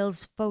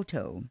female's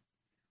photo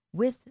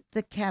with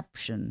the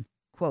caption,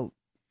 quote,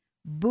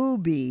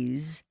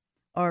 "Boobies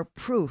are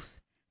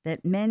proof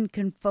that men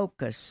can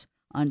focus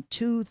on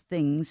 2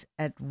 things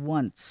at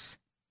once."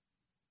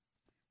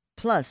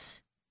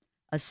 Plus,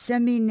 a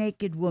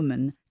semi-naked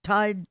woman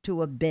tied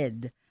to a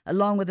bed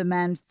along with a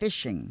man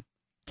fishing.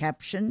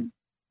 Caption,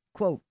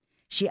 quote,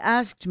 "She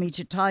asked me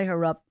to tie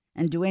her up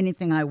and do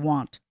anything I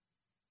want."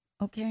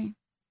 Okay,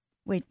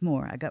 wait,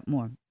 more. I got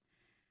more.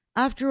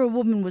 After a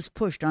woman was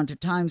pushed onto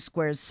Times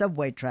Square's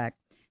subway track,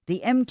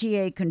 the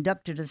MTA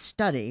conducted a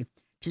study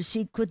to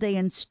see could they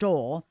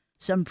install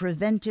some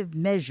preventive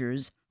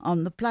measures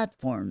on the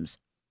platforms.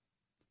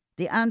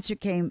 The answer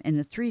came in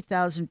a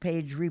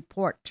 3,000-page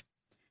report.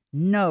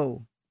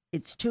 No,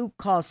 it's too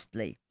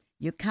costly.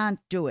 You can't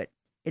do it.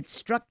 It's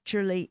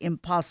structurally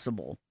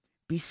impossible.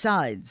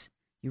 Besides,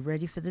 you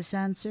ready for this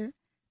answer?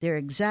 Their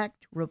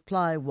exact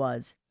reply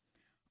was,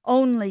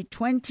 only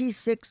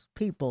 26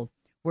 people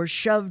were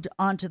shoved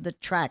onto the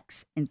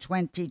tracks in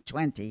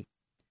 2020.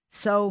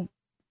 So,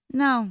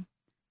 no,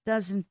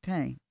 doesn't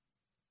pay.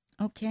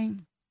 Okay?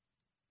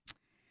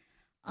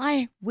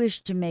 I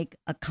wish to make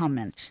a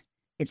comment.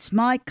 It's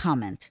my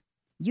comment.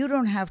 You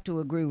don't have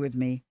to agree with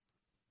me,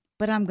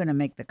 but I'm going to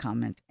make the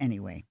comment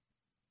anyway.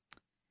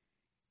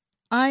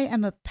 I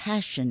am a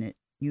passionate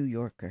New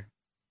Yorker.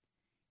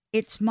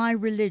 It's my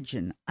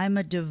religion. I'm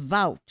a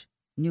devout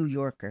New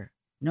Yorker.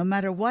 No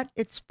matter what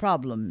its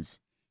problems,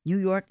 New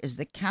York is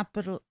the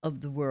capital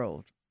of the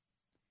world.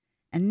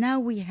 And now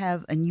we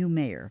have a new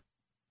mayor.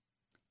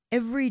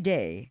 Every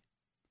day,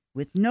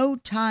 with no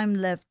time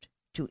left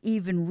to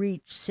even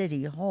reach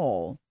City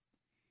Hall,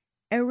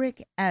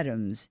 Eric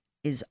Adams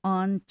is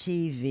on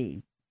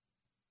TV.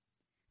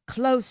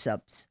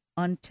 Close-ups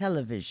on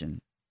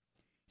television.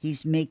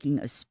 He's making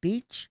a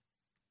speech,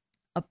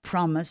 a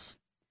promise,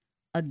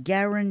 a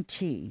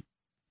guarantee.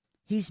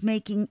 He's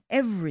making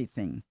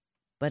everything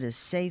but a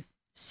safe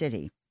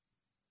city.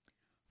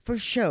 For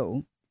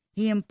show,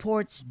 he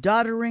imports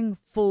doddering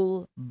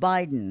fool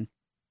Biden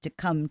to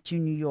come to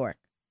New York.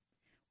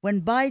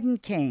 When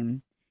Biden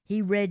came,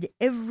 he read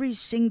every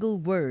single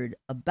word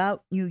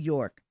about New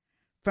York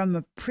from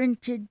a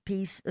printed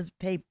piece of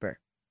paper.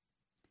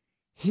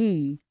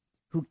 He,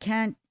 who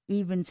can't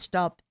even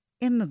stop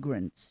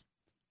immigrants,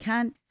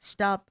 can't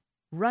stop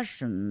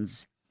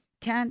Russians,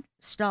 can't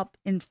stop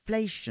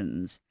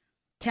inflations,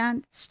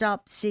 can't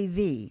stop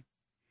CV,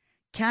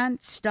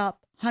 can't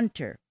stop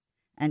Hunter,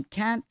 and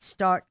can't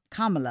start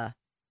Kamala.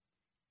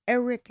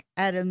 Eric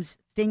Adams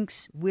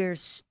thinks we're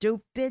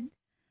stupid?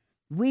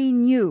 We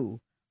knew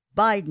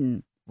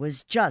Biden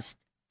was just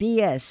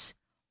BS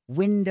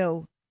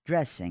window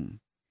dressing.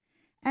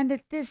 And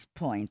at this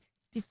point,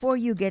 before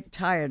you get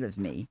tired of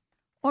me,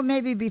 or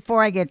maybe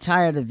before I get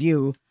tired of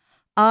you,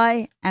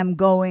 I am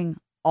going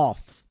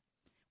off.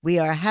 We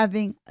are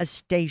having a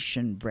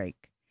station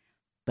break,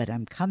 but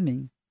I'm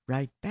coming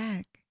right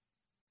back.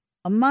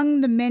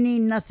 Among the many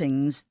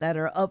nothings that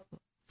are up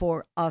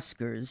for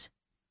Oscars,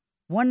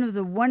 one of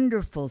the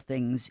wonderful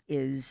things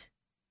is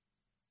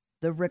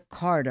The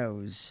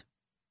Ricardos,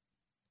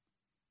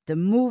 the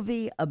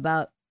movie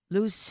about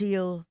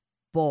Lucille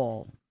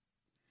Ball.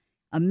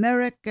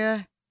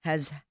 America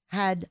has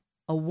had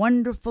a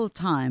wonderful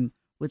time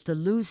with the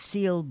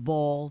Lucille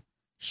Ball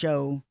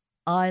show,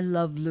 I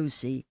Love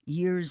Lucy,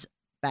 years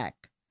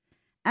back.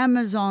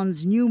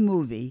 Amazon's new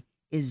movie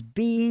is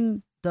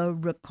Being the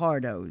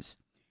Ricardos.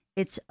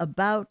 It's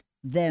about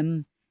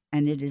them,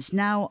 and it is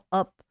now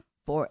up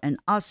for an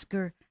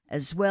Oscar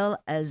as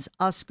well as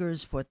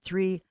Oscars for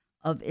 3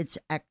 of its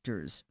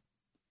actors.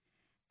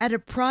 At a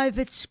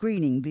private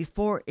screening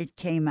before it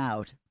came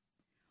out,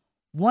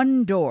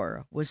 one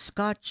door was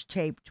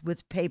scotch-taped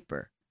with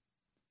paper.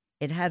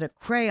 It had a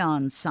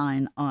crayon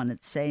sign on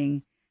it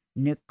saying,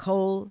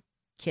 Nicole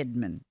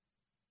Kidman.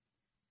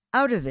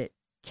 Out of it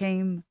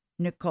came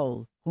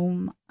Nicole,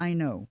 whom I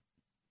know.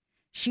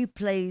 She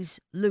plays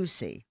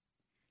Lucy.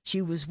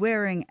 She was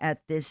wearing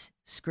at this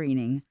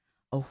screening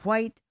a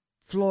white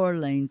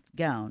floor-length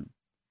gown.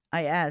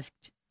 I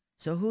asked,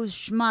 so who's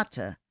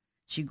Schmata?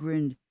 She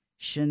grinned,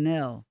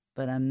 Chanel,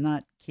 but I'm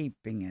not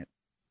keeping it.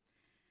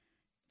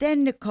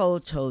 Then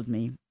Nicole told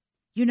me,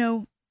 you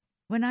know,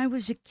 when I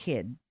was a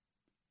kid,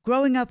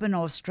 growing up in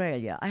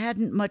Australia, I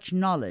hadn't much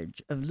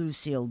knowledge of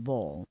Lucille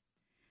Ball.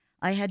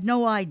 I had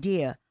no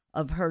idea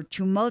of her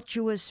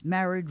tumultuous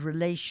married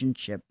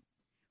relationship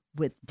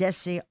with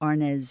Desi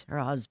Arnaz, her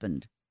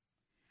husband.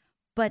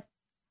 But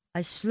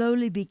I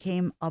slowly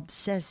became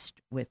obsessed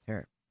with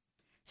her.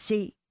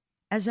 See,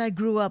 as I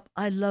grew up,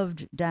 I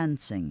loved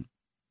dancing.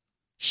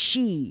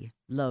 She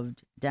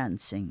loved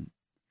dancing.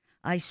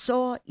 I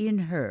saw in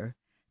her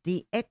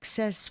the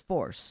excess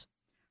force,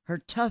 her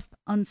tough,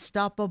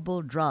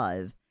 unstoppable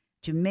drive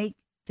to make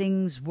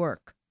things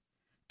work,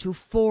 to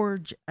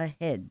forge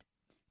ahead,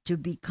 to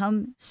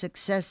become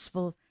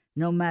successful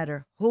no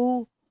matter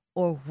who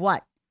or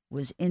what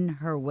was in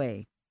her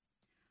way.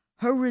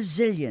 Her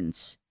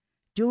resilience,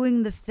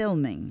 doing the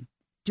filming,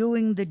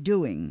 doing the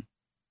doing,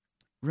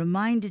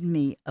 reminded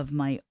me of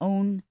my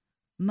own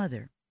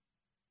mother.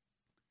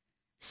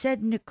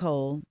 Said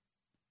Nicole,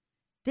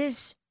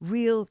 this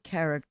real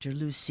character,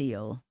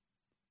 Lucille,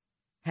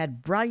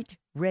 had bright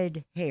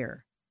red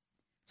hair,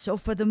 so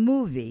for the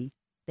movie,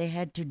 they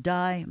had to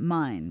dye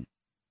mine.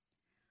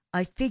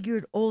 I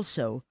figured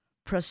also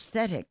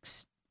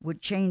prosthetics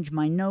would change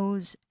my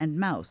nose and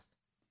mouth,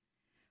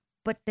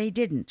 but they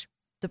didn't.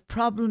 The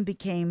problem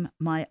became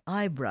my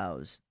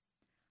eyebrows.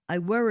 I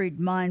worried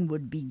mine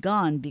would be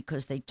gone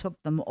because they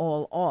took them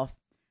all off,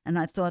 and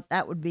I thought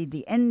that would be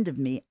the end of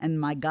me and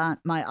my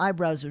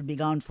eyebrows would be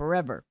gone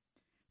forever.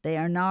 They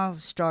are now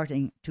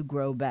starting to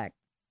grow back.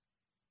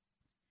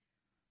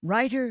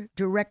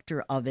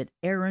 Writer-director of it,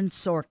 Aaron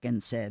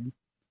Sorkin, said,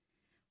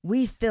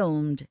 we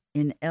filmed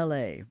in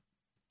L.A.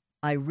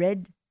 I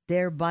read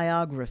their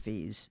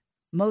biographies.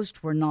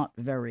 Most were not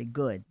very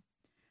good.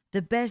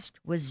 The best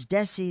was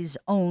Desi's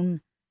own,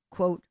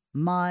 quote,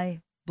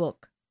 my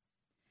book.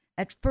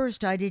 At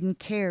first, I didn't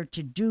care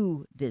to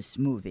do this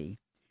movie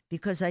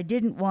because I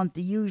didn't want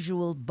the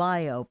usual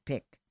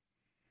biopic.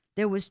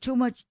 There was too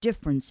much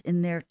difference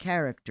in their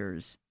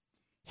characters.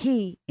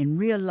 He, in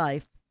real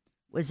life,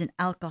 was an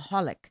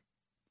alcoholic.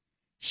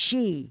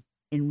 She,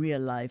 in real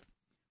life,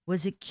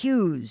 was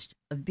accused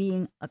of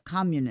being a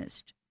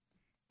communist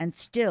and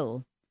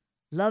still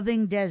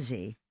loving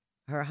Desi,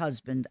 her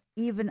husband,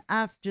 even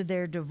after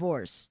their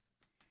divorce,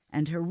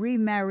 and her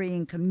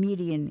remarrying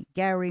comedian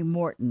Gary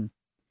Morton,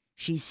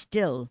 she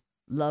still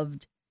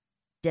loved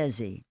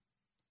Desi.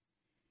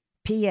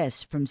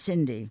 P.S. from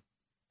Cindy,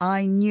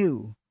 I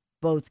knew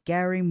both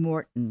Gary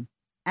Morton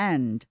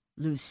and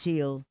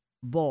Lucille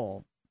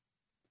Ball.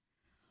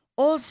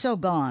 Also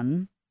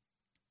gone,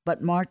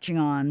 but marching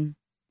on,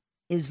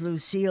 is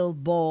Lucille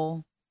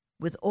Ball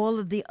with all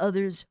of the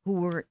others who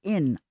were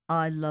in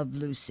I Love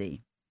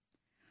Lucy.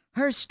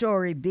 Her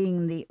story,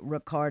 Being the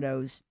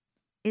Ricardos,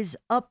 is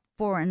up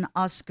for an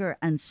Oscar,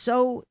 and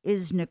so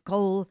is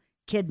Nicole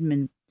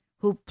Kidman,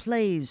 who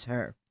plays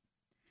her.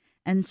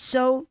 And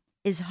so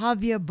is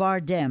Javier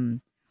Bardem,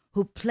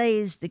 who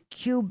plays the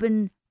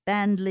Cuban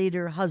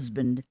bandleader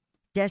husband,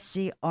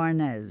 Desi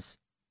Arnaz.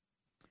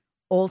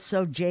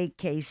 Also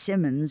J.K.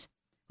 Simmons,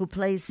 who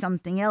plays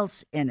something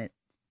else in it.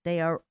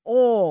 They are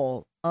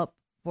all up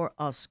for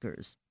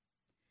Oscars.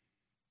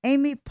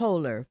 Amy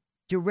Poehler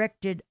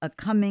directed a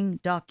coming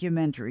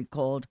documentary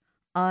called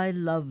I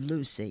Love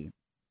Lucy.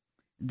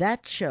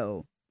 That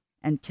show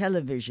and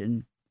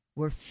television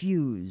were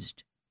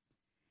fused.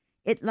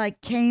 It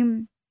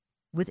came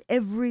with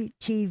every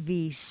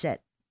TV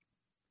set.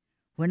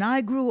 When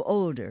I grew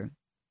older,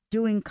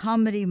 doing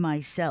comedy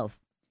myself,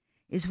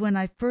 is when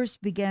I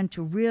first began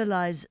to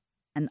realize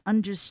and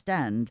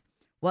understand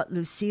what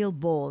Lucille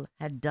Ball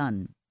had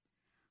done.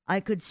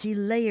 I could see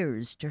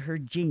layers to her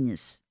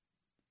genius.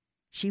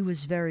 She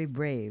was very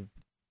brave.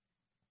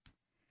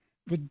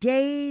 The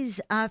days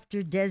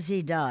after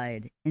Desi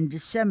died, in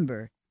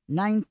December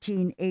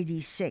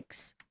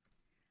 1986,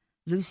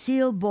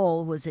 Lucille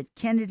Ball was at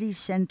Kennedy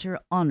Center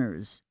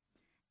Honors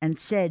and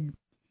said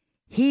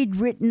he'd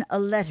written a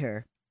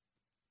letter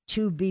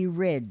to be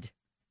read.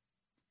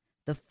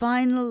 The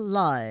final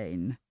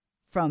line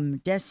from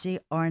Desi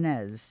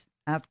Arnaz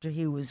after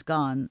he was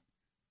gone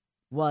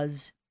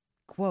was,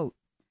 quote,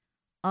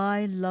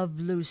 I Love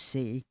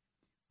Lucy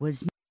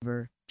was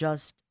never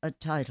just a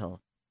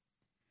title.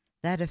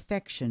 That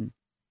affection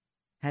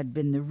had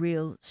been the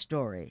real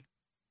story.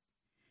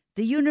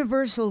 The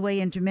universal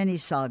way into many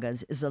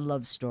sagas is a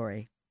love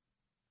story.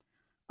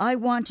 I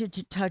wanted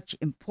to touch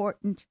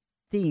important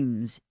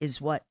themes,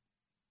 is what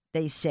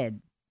they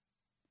said.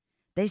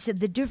 They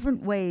said the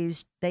different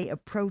ways they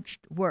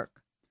approached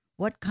work,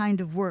 what kind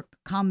of work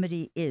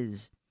comedy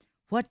is,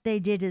 what they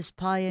did as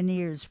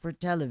pioneers for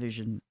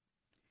television.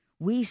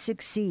 We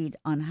succeed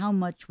on how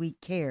much we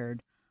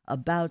cared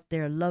about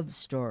their love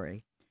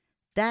story.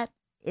 That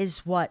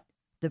is what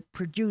the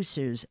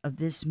producers of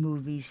this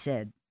movie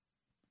said.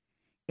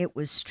 It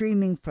was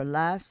streaming for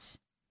laughs,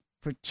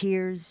 for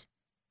tears,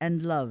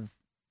 and love.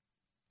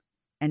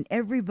 And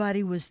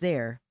everybody was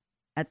there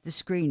at the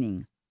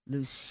screening.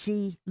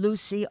 Lucy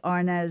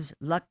Arnaz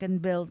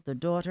Luckenbill, the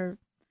daughter,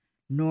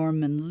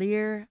 Norman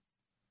Lear,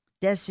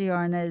 Desi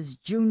Arnaz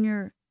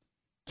Jr.,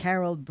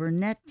 Carol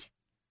Burnett,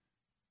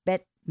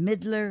 Bette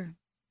Midler,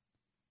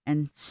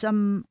 and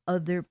some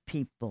other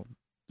people.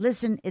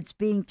 Listen, it's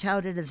being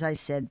touted, as I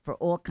said, for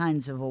all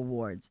kinds of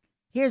awards.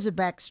 Here's a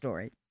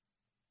backstory.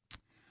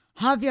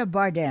 Javier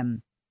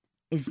Bardem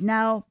is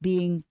now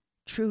being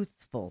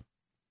truthful.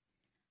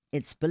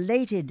 It's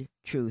belated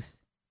truth.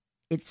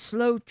 It's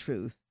slow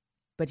truth,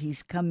 but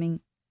he's coming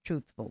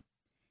truthful.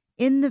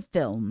 In the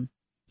film,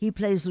 he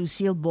plays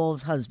Lucille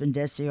Ball's husband,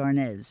 Desi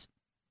Arnaz.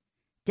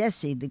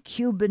 Desi, the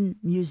Cuban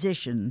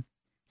musician,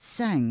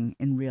 sang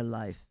in real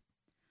life.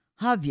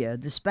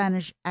 Javier, the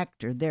Spanish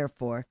actor,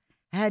 therefore,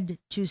 had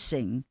to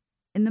sing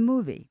in the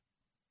movie.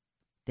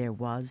 There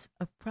was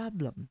a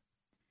problem.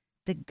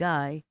 The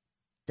guy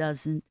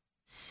doesn't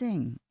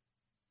sing,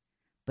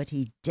 but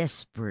he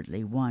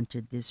desperately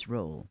wanted this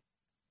role.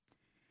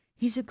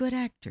 He's a good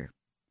actor,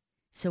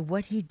 so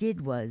what he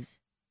did was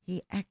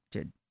he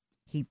acted.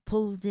 He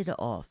pulled it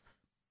off.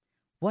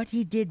 What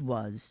he did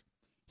was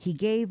he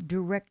gave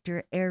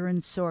director Aaron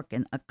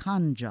Sorkin a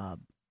con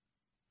job.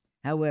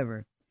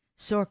 However,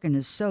 Sorkin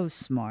is so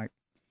smart,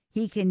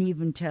 he can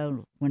even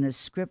tell when a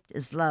script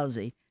is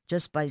lousy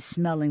just by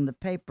smelling the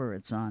paper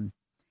it's on.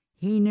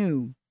 He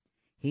knew.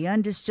 He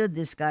understood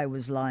this guy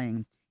was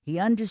lying. He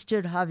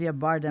understood Javier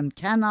Bardem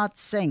cannot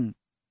sing.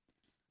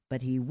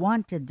 But he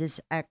wanted this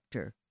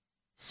actor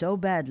so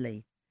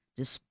badly,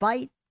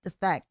 despite the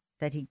fact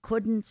that he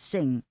couldn't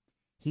sing,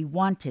 he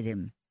wanted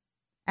him.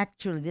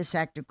 Actually, this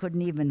actor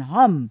couldn't even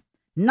hum.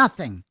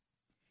 Nothing.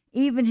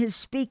 Even his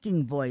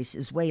speaking voice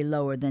is way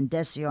lower than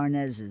Desi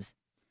Arnaz's.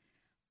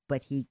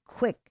 But he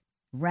quick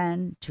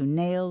ran to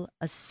nail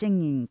a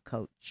singing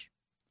coach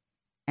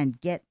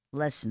and get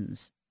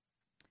lessons.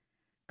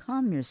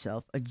 Calm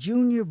yourself. A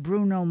junior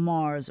Bruno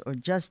Mars or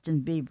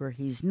Justin Bieber,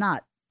 he's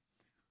not.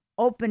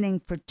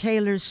 Opening for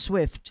Taylor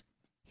Swift,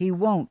 he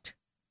won't.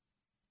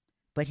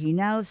 But he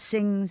now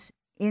sings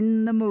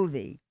in the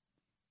movie,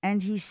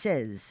 and he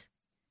says,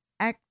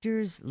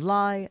 actors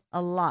lie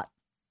a lot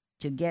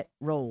to get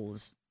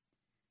roles.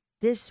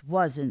 This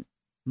wasn't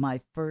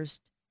my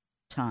first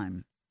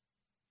time.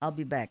 I'll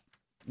be back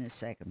in a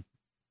second.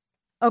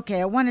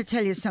 Okay, I want to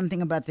tell you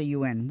something about the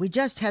UN. We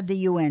just had the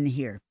UN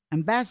here.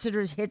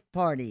 Ambassadors hit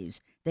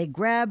parties. They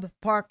grab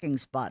parking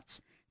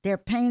spots. They're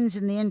pains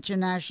in the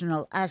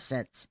international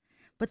assets.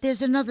 But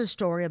there's another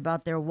story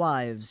about their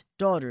wives,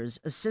 daughters,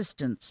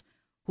 assistants,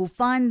 who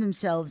find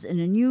themselves in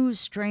a new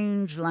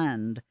strange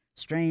land,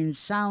 strange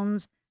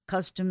sounds,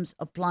 customs,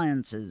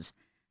 appliances,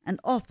 and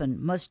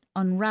often must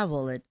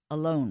unravel it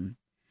alone.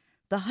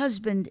 The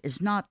husband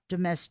is not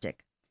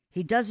domestic.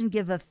 He doesn't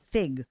give a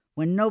fig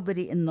when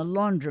nobody in the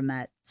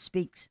laundromat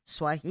speaks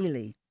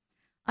Swahili.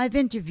 I've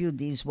interviewed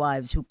these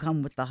wives who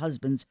come with the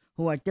husbands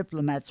who are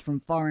diplomats from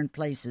foreign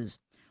places.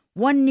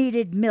 One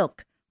needed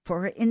milk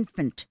for her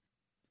infant,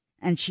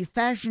 and she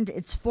fashioned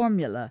its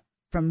formula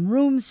from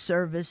room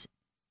service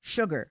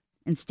sugar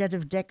instead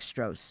of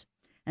dextrose.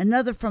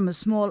 Another from a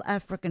small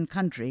African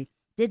country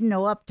didn't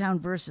know uptown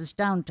versus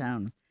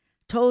downtown.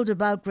 Told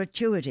about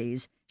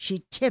gratuities,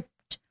 she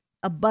tipped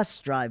a bus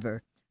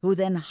driver who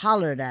then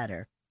hollered at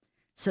her.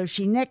 So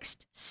she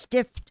next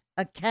stiffed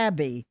a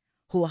cabbie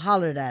who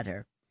hollered at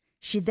her.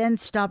 She then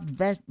stopped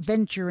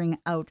venturing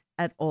out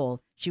at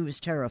all. She was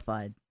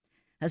terrified.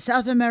 A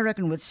South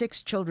American with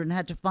 6 children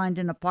had to find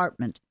an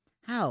apartment.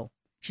 How?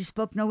 She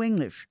spoke no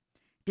English.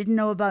 Didn't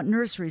know about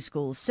nursery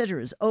schools,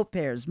 sitters, au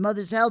pairs,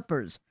 mother's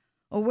helpers,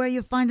 or where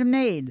you find a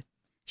maid.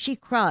 She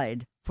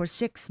cried for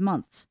 6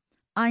 months.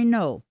 I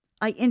know.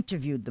 I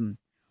interviewed them.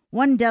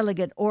 One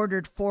delegate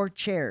ordered 4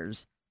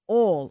 chairs.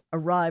 All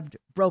arrived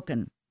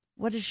broken.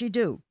 What does she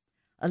do?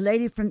 A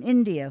lady from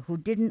India who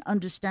didn't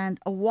understand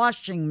a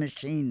washing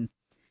machine.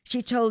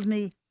 She told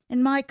me,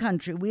 in my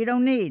country, we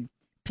don't need.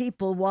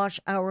 People wash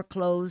our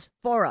clothes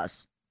for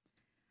us.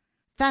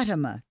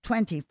 Fatima,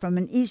 20, from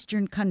an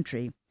eastern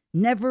country,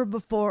 never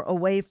before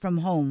away from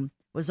home,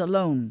 was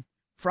alone,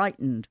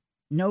 frightened,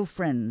 no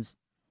friends.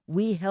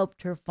 We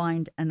helped her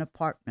find an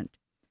apartment,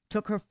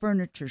 took her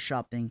furniture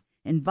shopping,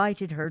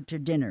 invited her to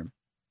dinner.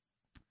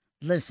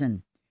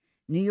 Listen,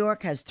 New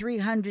York has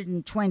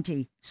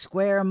 320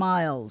 square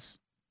miles,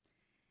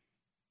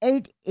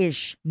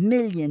 8-ish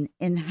million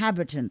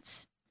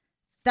inhabitants,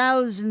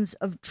 thousands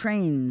of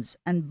trains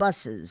and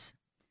buses,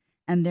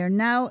 and there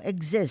now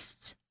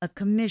exists a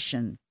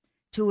commission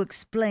to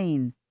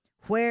explain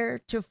where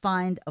to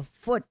find a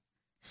foot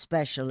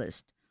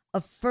specialist,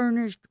 a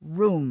furnished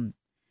room,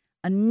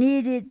 a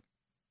needed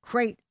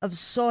crate of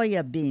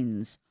soya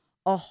beans,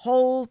 a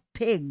whole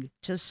pig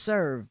to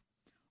serve,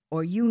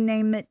 or you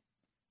name it,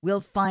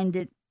 we'll find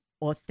it,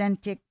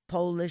 authentic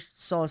Polish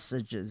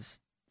sausages.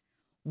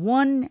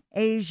 One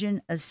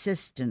Asian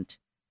assistant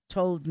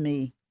told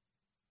me,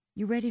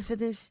 you ready for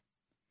this?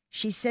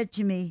 She said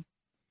to me,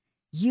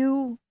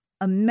 you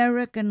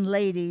American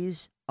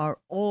ladies are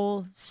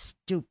all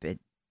stupid.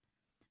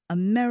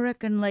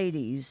 American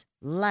ladies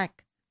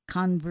lack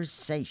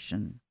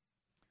conversation.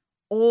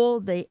 All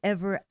they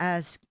ever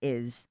ask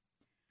is,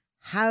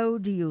 how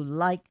do you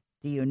like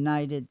the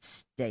United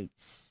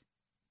States?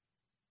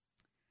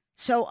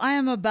 So I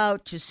am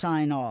about to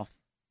sign off,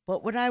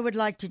 but what I would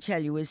like to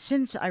tell you is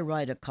since I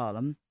write a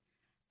column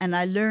and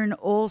I learn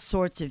all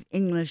sorts of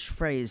English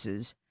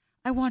phrases,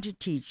 I want to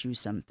teach you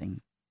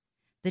something.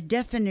 The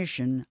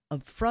definition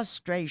of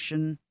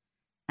frustration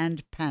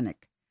and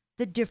panic.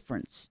 The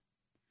difference.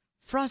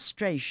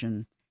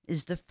 Frustration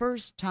is the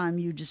first time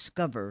you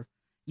discover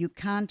you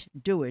can't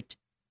do it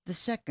the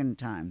second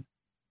time.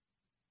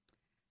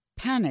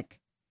 Panic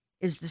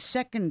is the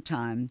second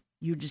time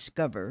you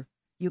discover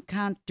you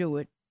can't do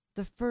it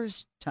the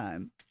first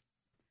time.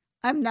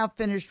 I'm now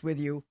finished with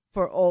you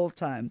for all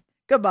time.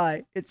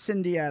 Goodbye. It's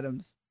Cindy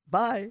Adams.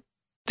 Bye.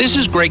 This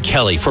is Greg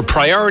Kelly for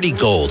Priority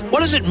Gold.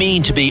 What does it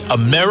mean to be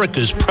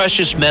America's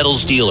precious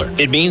metals dealer?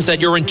 It means that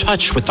you're in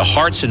touch with the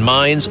hearts and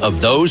minds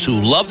of those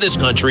who love this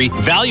country,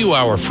 value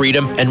our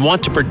freedom, and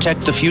want to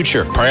protect the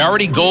future.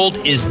 Priority Gold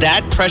is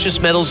that precious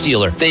metals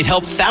dealer. They've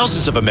helped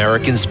thousands of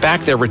Americans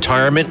back their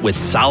retirement with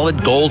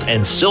solid gold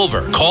and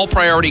silver. Call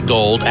Priority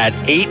Gold at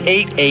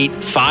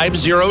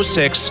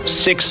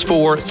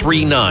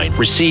 888-506-6439.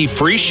 Receive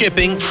free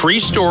shipping, free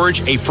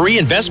storage, a free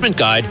investment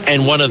guide,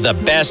 and one of the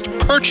best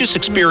purchase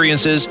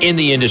experiences in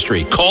the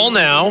industry. Call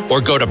now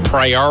or go to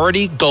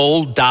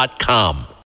PriorityGold.com.